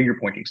is where the finger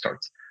pointing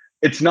starts.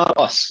 It's not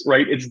us,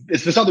 right? It's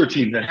this other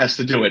team that has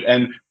to do it.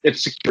 And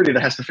it's security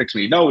that has to fix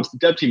me. No, it's the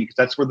dev team, because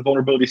that's where the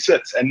vulnerability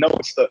sits. And no,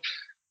 it's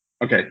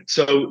okay.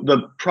 So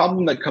the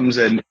problem that comes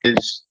in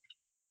is,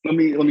 let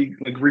me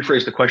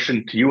rephrase the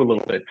question to you a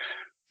little bit.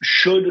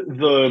 Should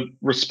the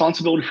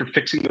responsibility for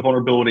fixing the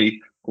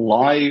vulnerability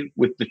lie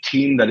with the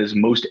team that is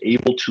most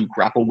able to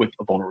grapple with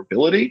a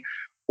vulnerability?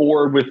 or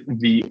with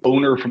the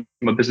owner from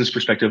a business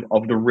perspective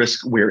of the risk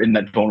wherein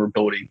that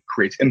vulnerability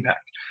creates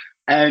impact.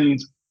 And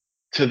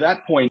to that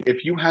point,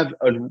 if you have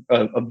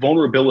a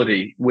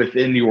vulnerability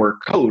within your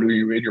code or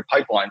in your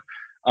pipeline,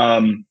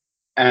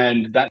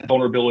 and that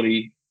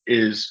vulnerability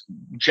is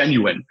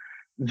genuine,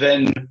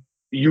 then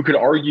you could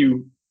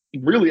argue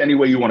really any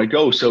way you want to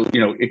go. So,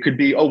 it could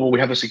be, oh, well, we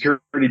have a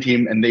security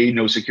team and they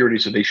know security,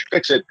 so they should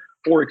fix it.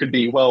 Or it could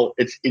be, well,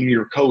 it's in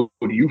your code,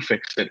 you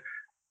fixed it.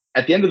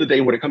 At the end of the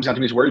day, what it comes down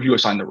to is where do you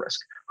assign the risk?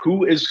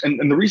 Who is,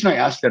 and the reason I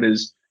ask that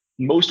is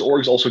most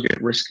orgs also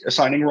get risk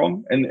assigning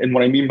wrong. And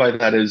what I mean by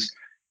that is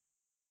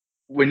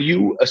when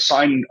you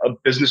assign a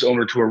business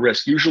owner to a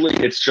risk, usually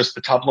it's just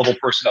the top level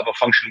person of a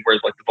function where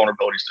like the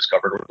vulnerability is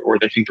discovered or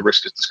they think the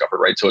risk is discovered,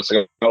 right? So it's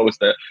like, oh,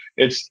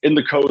 it's in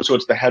the code. So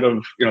it's the head of,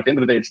 at the end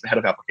of the day, it's the head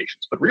of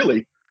applications. But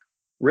really,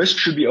 risk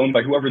should be owned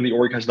by whoever in the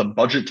org has the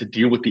budget to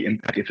deal with the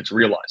impact if it's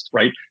realized,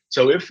 right?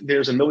 So if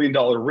there's $1 million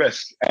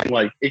risk and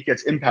like it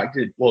gets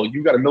impacted, well,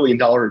 you got $1 million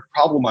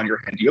problem on your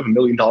hand. Do you have $1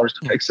 million to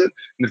fix it?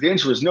 And if the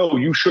answer is no,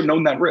 you shouldn't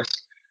own that risk.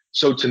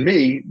 So to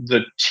me,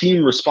 the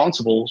team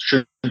responsible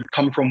should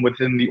come from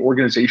within the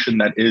organization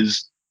that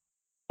is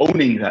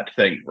owning that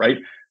thing, right?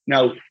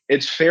 Now,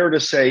 it's fair to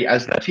say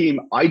as that team,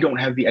 I don't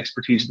have the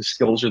expertise, the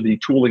skills, or the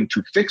tooling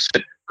to fix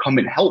it. Come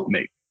and help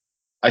me.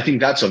 I think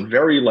that's a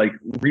very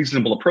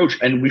reasonable approach,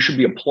 and we should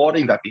be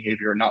applauding that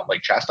behavior, not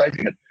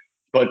chastising it.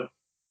 But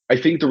I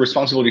think the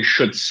responsibility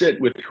should sit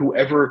with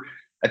whoever,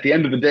 at the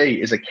end of the day,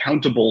 is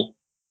accountable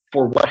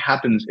for what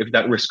happens if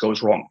that risk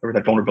goes wrong or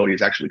that vulnerability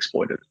is actually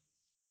exploited.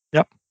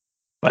 Yep.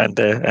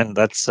 And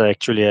that's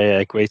actually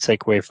a great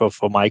segue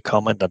for my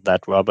comment on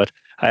that, Robert.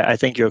 I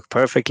think you're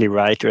perfectly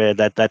right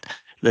that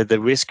the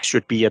risk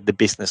should be at the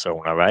business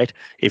owner, right?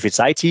 If it's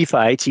IT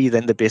for IT,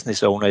 then the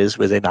business owner is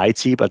within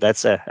IT, but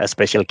that's a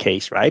special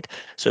case, right?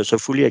 So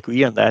fully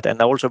agree on that. And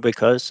also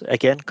because,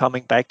 again,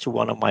 coming back to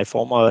one of my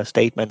former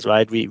statements,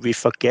 right, we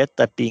forget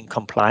that being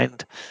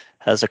compliant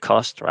has a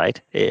cost, right?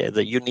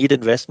 That you need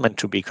investment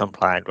to be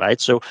compliant,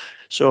 right? So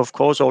of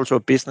course, also a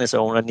business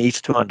owner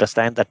needs to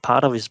understand that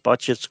part of his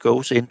budget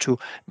goes into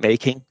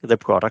making the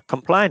product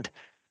compliant.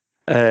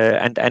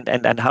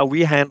 And how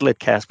we handle it,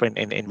 Kasper,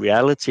 in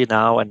reality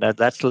now, and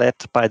that's led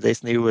by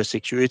this new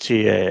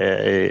security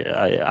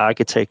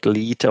architect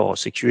lead or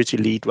security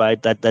lead,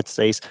 right? That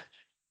says,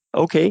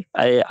 okay,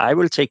 I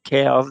will take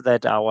care of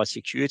that. Our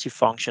security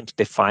functions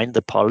define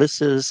the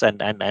policies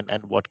and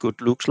what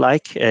good looks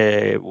like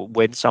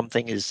when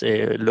something is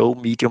low,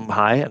 medium,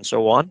 high, and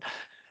so on.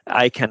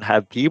 I can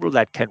have people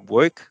that can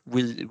work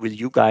with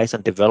you guys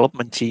and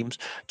development teams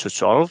to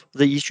solve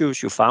the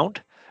issues you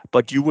found.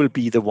 But you will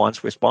be the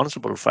ones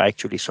responsible for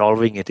actually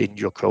solving it in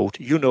your code.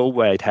 You know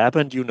where it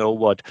happened. You know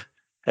what.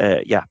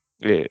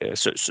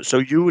 So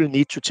you will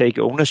need to take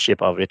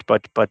ownership of it.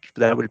 But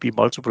there will be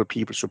multiple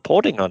people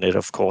supporting on it,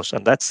 of course.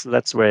 And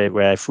that's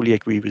where I fully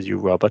agree with you,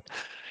 Robert.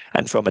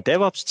 And from a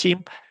DevOps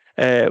team,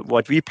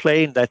 what we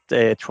play in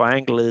that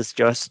triangle is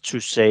just to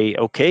say,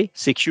 okay,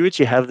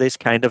 security have this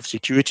kind of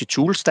security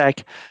tool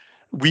stack.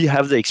 We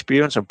have the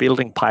experience of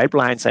building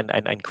pipelines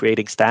and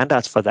creating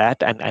standards for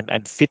that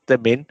and fit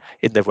them in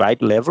the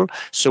right level.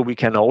 So we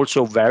can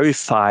also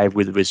verify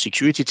with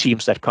security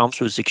teams that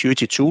comes with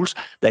security tools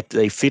that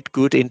they fit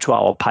good into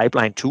our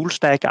pipeline tool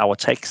stack, our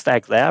tech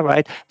stack there,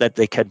 right? That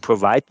they can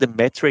provide the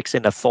metrics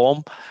in a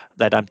form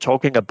that I'm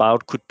talking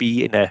about could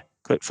be in a,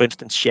 for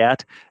instance,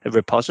 shared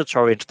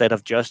repository instead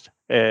of just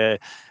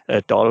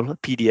dull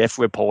PDF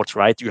reports,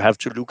 right? You have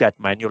to look at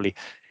manually.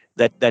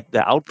 That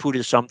the output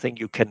is something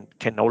you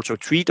can also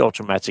treat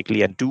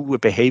automatically and do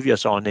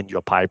behaviors on in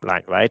your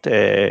pipeline, right?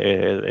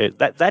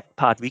 That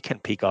part we can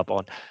pick up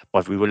on,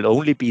 but we will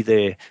only be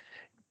the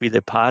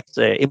part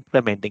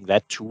implementing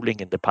that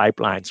tooling in the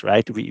pipelines,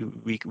 right? We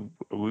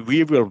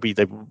will be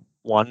the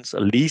ones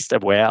least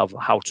aware of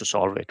how to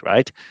solve it,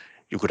 right?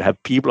 You could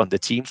have people on the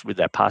teams with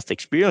their past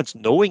experience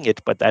knowing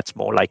it, but that's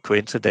more like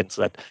coincidence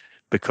that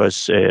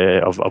because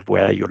of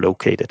where you're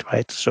located,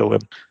 right? So.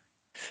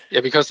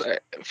 Yeah, because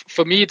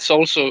for me, it's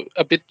also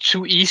a bit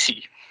too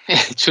easy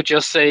to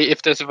just say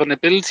if there's a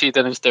vulnerability,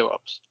 then it's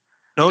DevOps.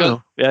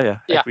 No.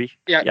 Yeah. Agree.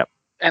 Yeah. Yep.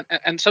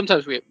 And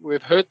sometimes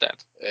we've heard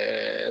that,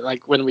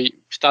 like when we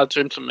start to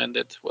implement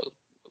it, well,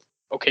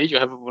 okay, you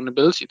have a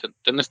vulnerability,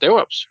 then it's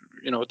DevOps.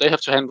 They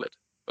have to handle it.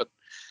 But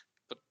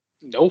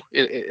no,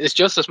 it's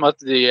just as much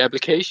the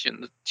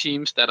application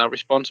teams that are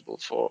responsible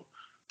for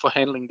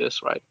handling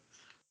this, right?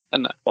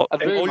 And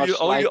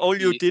all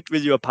you did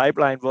with your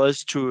pipeline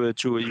was to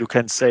you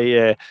can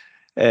say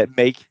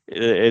make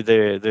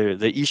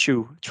the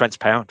issue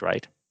transparent,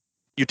 right?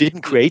 You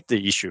didn't create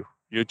the issue.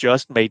 You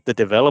just made the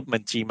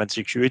development team and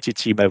security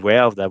team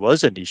aware of there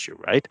was an issue,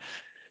 right?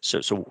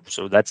 So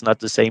that's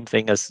not the same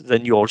thing as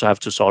then you also have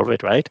to solve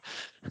it, right?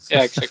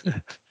 Yeah, exactly.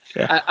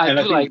 Yeah. I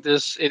do like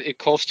this. It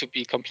calls to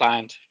be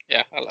compliant.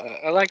 Yeah,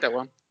 I like that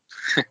one.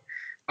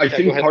 I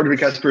think part of it,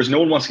 Kasper, is no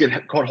one wants to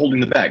get caught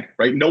holding the bag,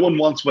 right? No one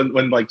wants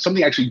when like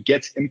something actually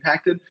gets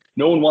impacted.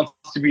 No one wants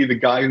to be the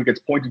guy who gets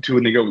pointed to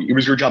and they go, "It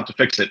was your job to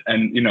fix it."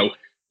 And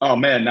oh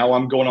man, now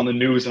I'm going on the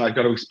news and I've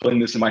got to explain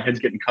this and my head's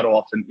getting cut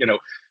off. And,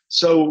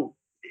 so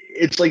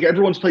it's like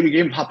everyone's playing a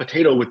game of hot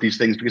potato with these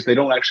things because they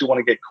don't actually want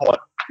to get caught,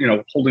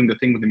 holding the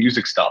thing when the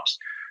music stops.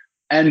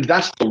 And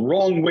that's the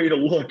wrong way to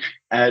look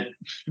at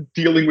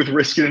dealing with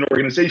risk in an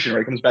organization,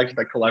 right? It comes back to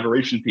that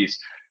collaboration piece.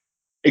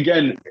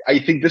 Again, I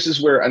think this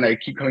is where, and I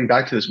keep coming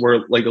back to this,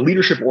 where like a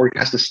leadership org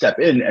has to step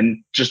in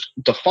and just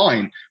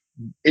define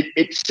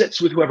it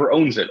sits with whoever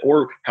owns it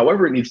or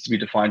however it needs to be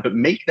defined, but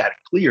make that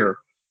clear.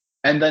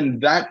 And then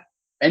that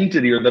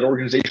entity or that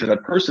organization,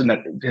 that person that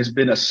has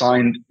been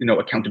assigned,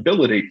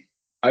 accountability,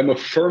 I'm a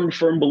firm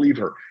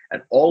believer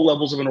at all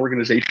levels of an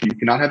organization, you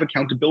cannot have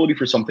accountability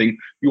for something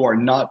you are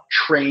not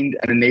trained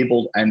and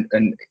enabled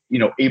and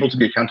able to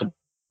be accountable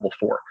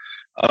for.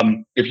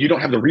 If you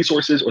don't have the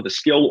resources or the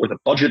skill or the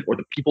budget or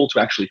the people to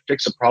actually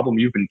fix a problem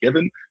you've been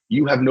given,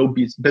 you have no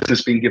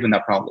business being given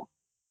that problem,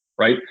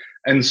 right?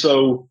 And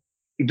so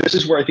this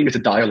is where I think it's a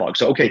dialogue.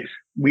 So, okay,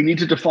 we need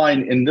to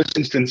define, in this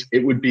instance,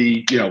 it would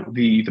be,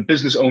 the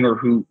business owner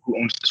who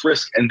owns this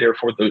risk and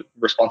therefore the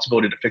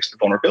responsibility to fix the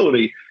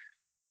vulnerability.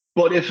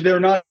 But if they're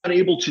not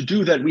able to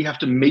do that, we have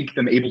to make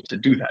them able to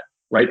do that,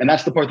 right? And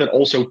that's the part that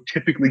also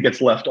typically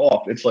gets left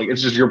off. It's like,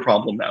 it's just your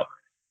problem now.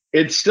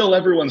 It's still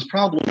everyone's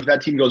problem if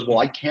that team goes, well,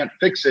 I can't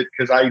fix it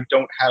because I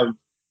don't have,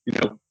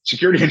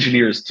 security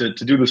engineers to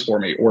do this for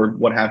me or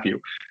what have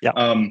you. Yeah.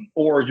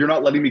 Or you're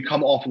not letting me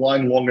come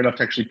offline long enough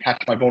to actually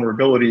patch my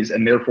vulnerabilities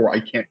and therefore I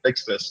can't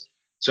fix this.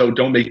 So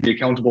don't make me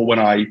accountable when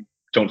I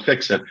don't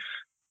fix it.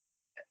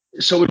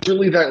 So it's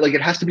really that, like,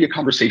 it has to be a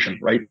conversation,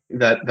 right?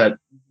 That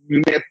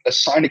you may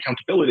assign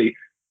accountability,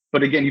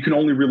 but again, you can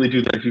only really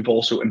do that if you've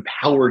also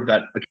empowered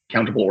that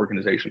accountable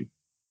organization.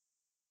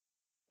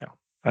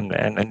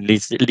 And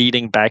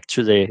leading back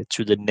to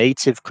the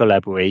native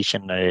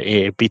collaboration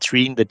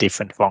between the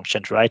different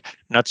functions, right?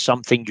 Not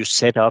something you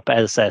set up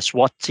as a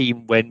SWAT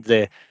team when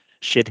the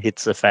shit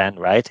hits the fan,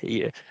 right?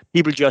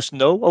 People just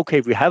know,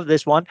 okay, we have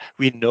this one.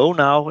 We know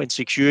now in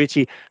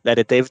security that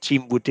a dev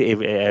team would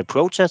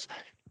approach us.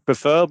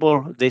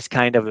 Preferable this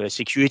kind of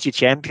security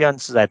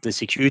champions that the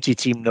security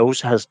team knows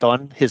has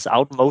done his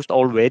utmost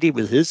already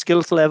with his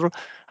skills level,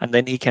 and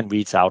then he can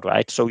reach out,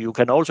 right? So you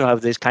can also have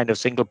this kind of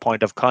single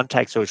point of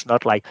contact, so it's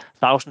not like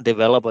 1,000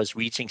 developers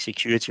reaching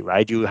security,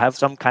 right? You have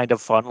some kind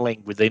of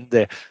funneling within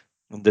the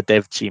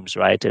dev teams,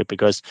 right?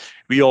 Because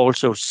we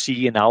also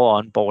see in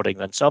our onboarding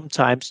that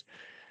sometimes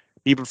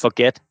people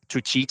forget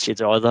to teach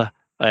each other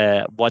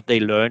what they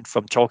learned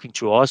from talking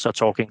to us or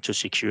talking to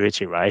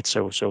security, right?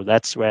 So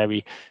that's where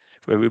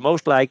we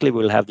most likely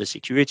will have the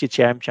security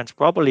champions,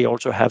 probably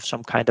also have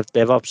some kind of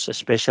DevOps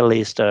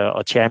specialist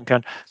or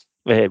champion,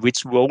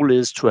 which role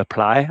is to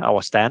apply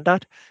our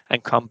standard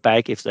and come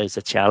back if there's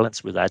a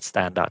challenge with that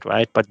standard,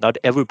 right? But not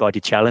everybody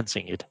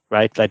challenging it,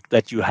 right?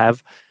 That you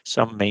have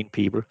some main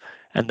people.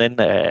 And then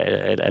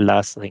a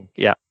last thing,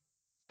 yeah.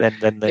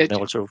 Then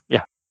also,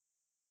 yeah.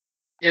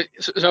 Yeah,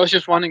 so I was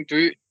just wondering,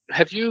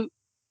 have you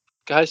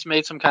guys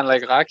made some kind of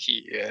like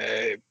hierarchy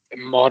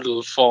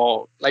model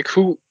for like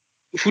who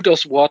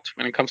does what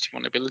when it comes to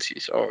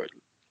vulnerabilities, or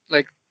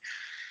like,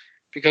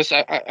 because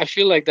I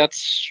feel like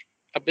that's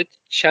a bit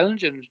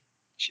challenging.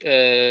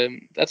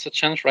 That's a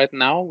challenge right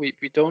now. We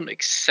don't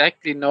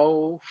exactly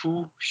know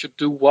who should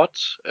do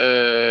what.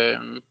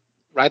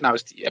 Right now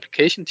it's the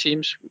application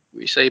teams,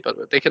 we say,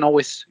 but they can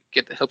always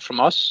get help from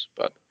us.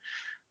 But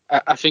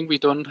I think we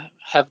don't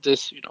have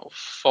this,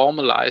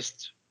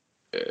 formalized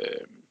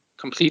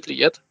completely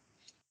yet.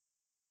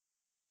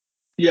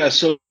 Yeah,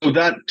 so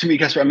that, to me,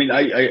 Kasper, I mean,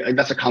 I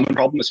that's a common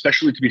problem,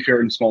 especially, to be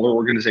fair, in smaller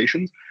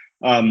organizations.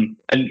 And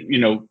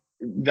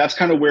that's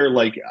kind of where,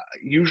 like,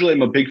 usually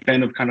I'm a big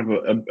fan of kind of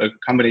a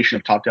combination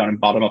of top down and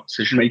bottom up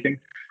decision making.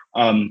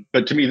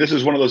 But to me, this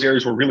is one of those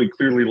areas where really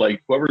clearly,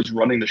 like, whoever's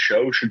running the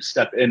show should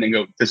step in and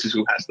go, this is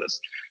who has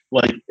this,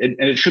 like, and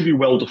it should be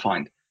well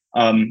defined.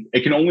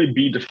 It can only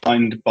be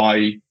defined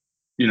by,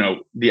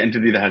 the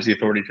entity that has the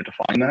authority to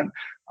define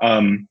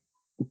that.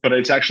 But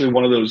it's actually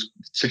one of those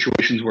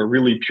situations where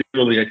really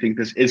purely, I think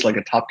this is like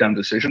a top-down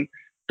decision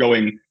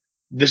going,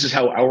 this is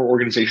how our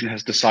organization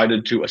has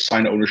decided to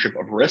assign ownership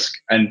of risk.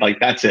 And like,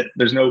 that's it.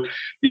 There's no,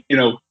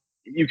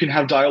 you can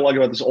have dialogue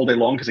about this all day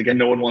long because, again,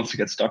 no one wants to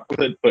get stuck with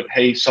it. But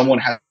hey, someone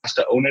has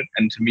to own it.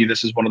 And to me,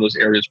 this is one of those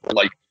areas where,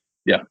 like,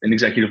 yeah, an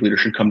executive leader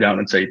should come down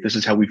and say, this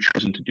is how we've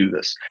chosen to do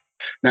this.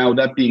 Now,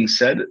 that being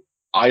said,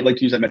 I like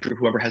to use that metric of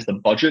whoever has the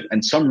budget,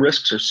 and some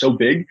risks are so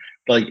big,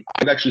 like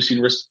I've actually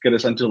seen risks get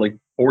us into like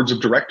boards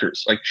of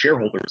directors, like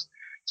shareholders.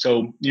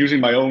 So using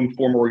my own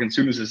former org and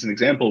students as an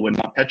example, when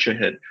NotPetya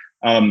hit,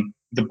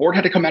 the board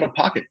had to come out of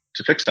pocket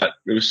to fix that.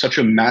 It was such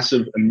a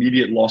massive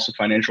immediate loss of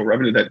financial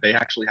revenue that they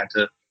actually had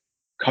to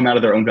come out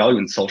of their own value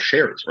and sell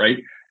shares,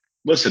 right?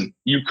 Listen,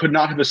 you could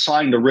not have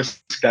assigned a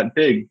risk that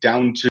big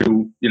down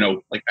to,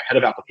 like a head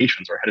of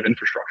applications or a head of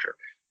infrastructure.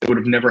 They would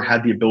have never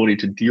had the ability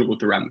to deal with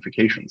the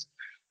ramifications.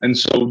 And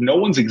so no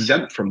one's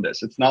exempt from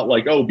this. It's not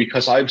like, oh,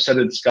 because I've said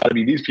it's got to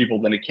be these people,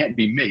 then it can't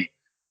be me.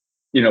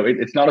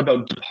 It's not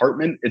about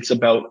department. It's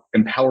about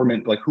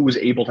empowerment, like who is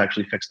able to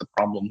actually fix the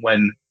problem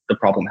when the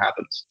problem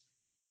happens.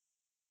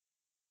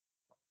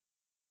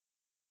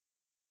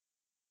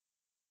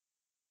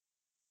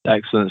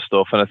 Excellent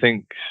stuff. And I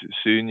think,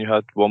 Sune, you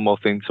had one more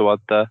thing to add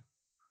there.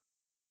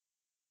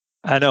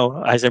 I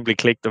know. I simply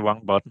clicked the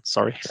wrong button.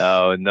 Sorry.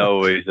 Oh, no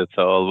worries at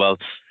all.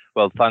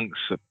 Well, thanks,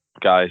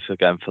 guys,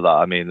 again for that.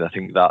 I mean, I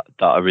think that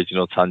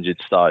original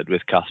tangent started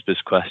with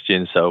Kasper's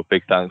question. So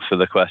big thanks for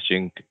the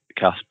question,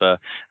 Kasper.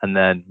 And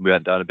then we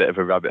went down a bit of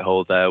a rabbit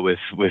hole there with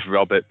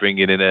Robert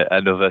bringing in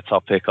another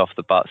topic off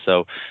the bat.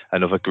 So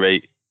another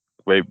great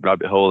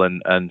rabbit hole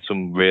and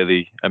some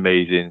really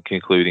amazing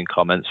concluding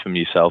comments from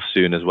yourself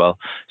soon as well.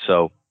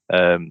 So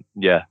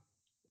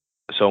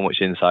so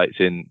much insights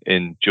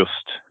in just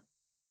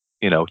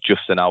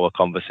an hour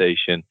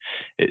conversation.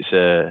 It's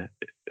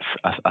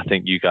I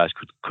think you guys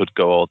could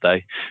go all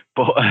day,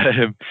 but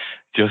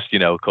just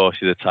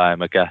cautious of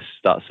time. I guess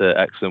that's an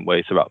excellent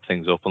way to wrap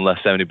things up,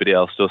 unless anybody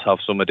else does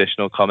have some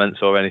additional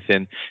comments or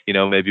anything,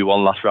 maybe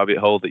one last rabbit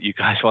hole that you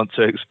guys want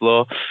to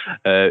explore.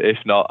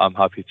 If not, I'm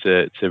happy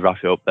to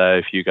wrap it up there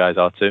if you guys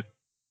are too.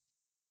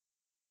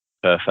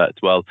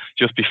 Perfect. Well,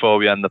 just before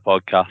we end the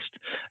podcast,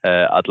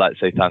 I'd like to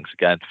say thanks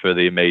again for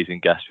the amazing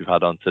guests we've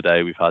had on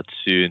today. We've had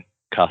Sune,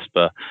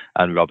 Kasper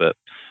and Robert.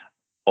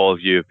 All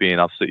of you have been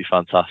absolutely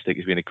fantastic.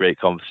 It's been a great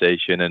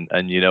conversation, and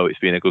it's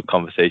been a good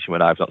conversation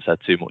when I've not said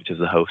too much as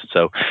the host.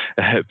 So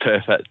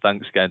perfect.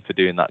 Thanks again for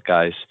doing that,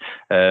 guys.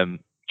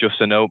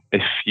 Just a note,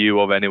 if you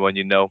or anyone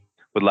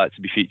would like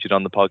to be featured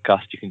on the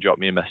podcast, you can drop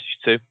me a message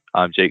too.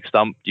 I'm Jake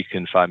Stamp. You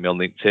can find me on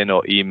LinkedIn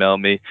or email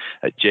me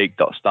at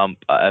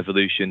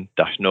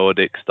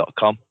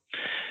jake.stamp@evolution-nordics.com.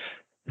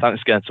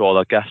 Thanks again to all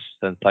our guests,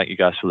 and thank you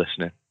guys for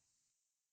listening.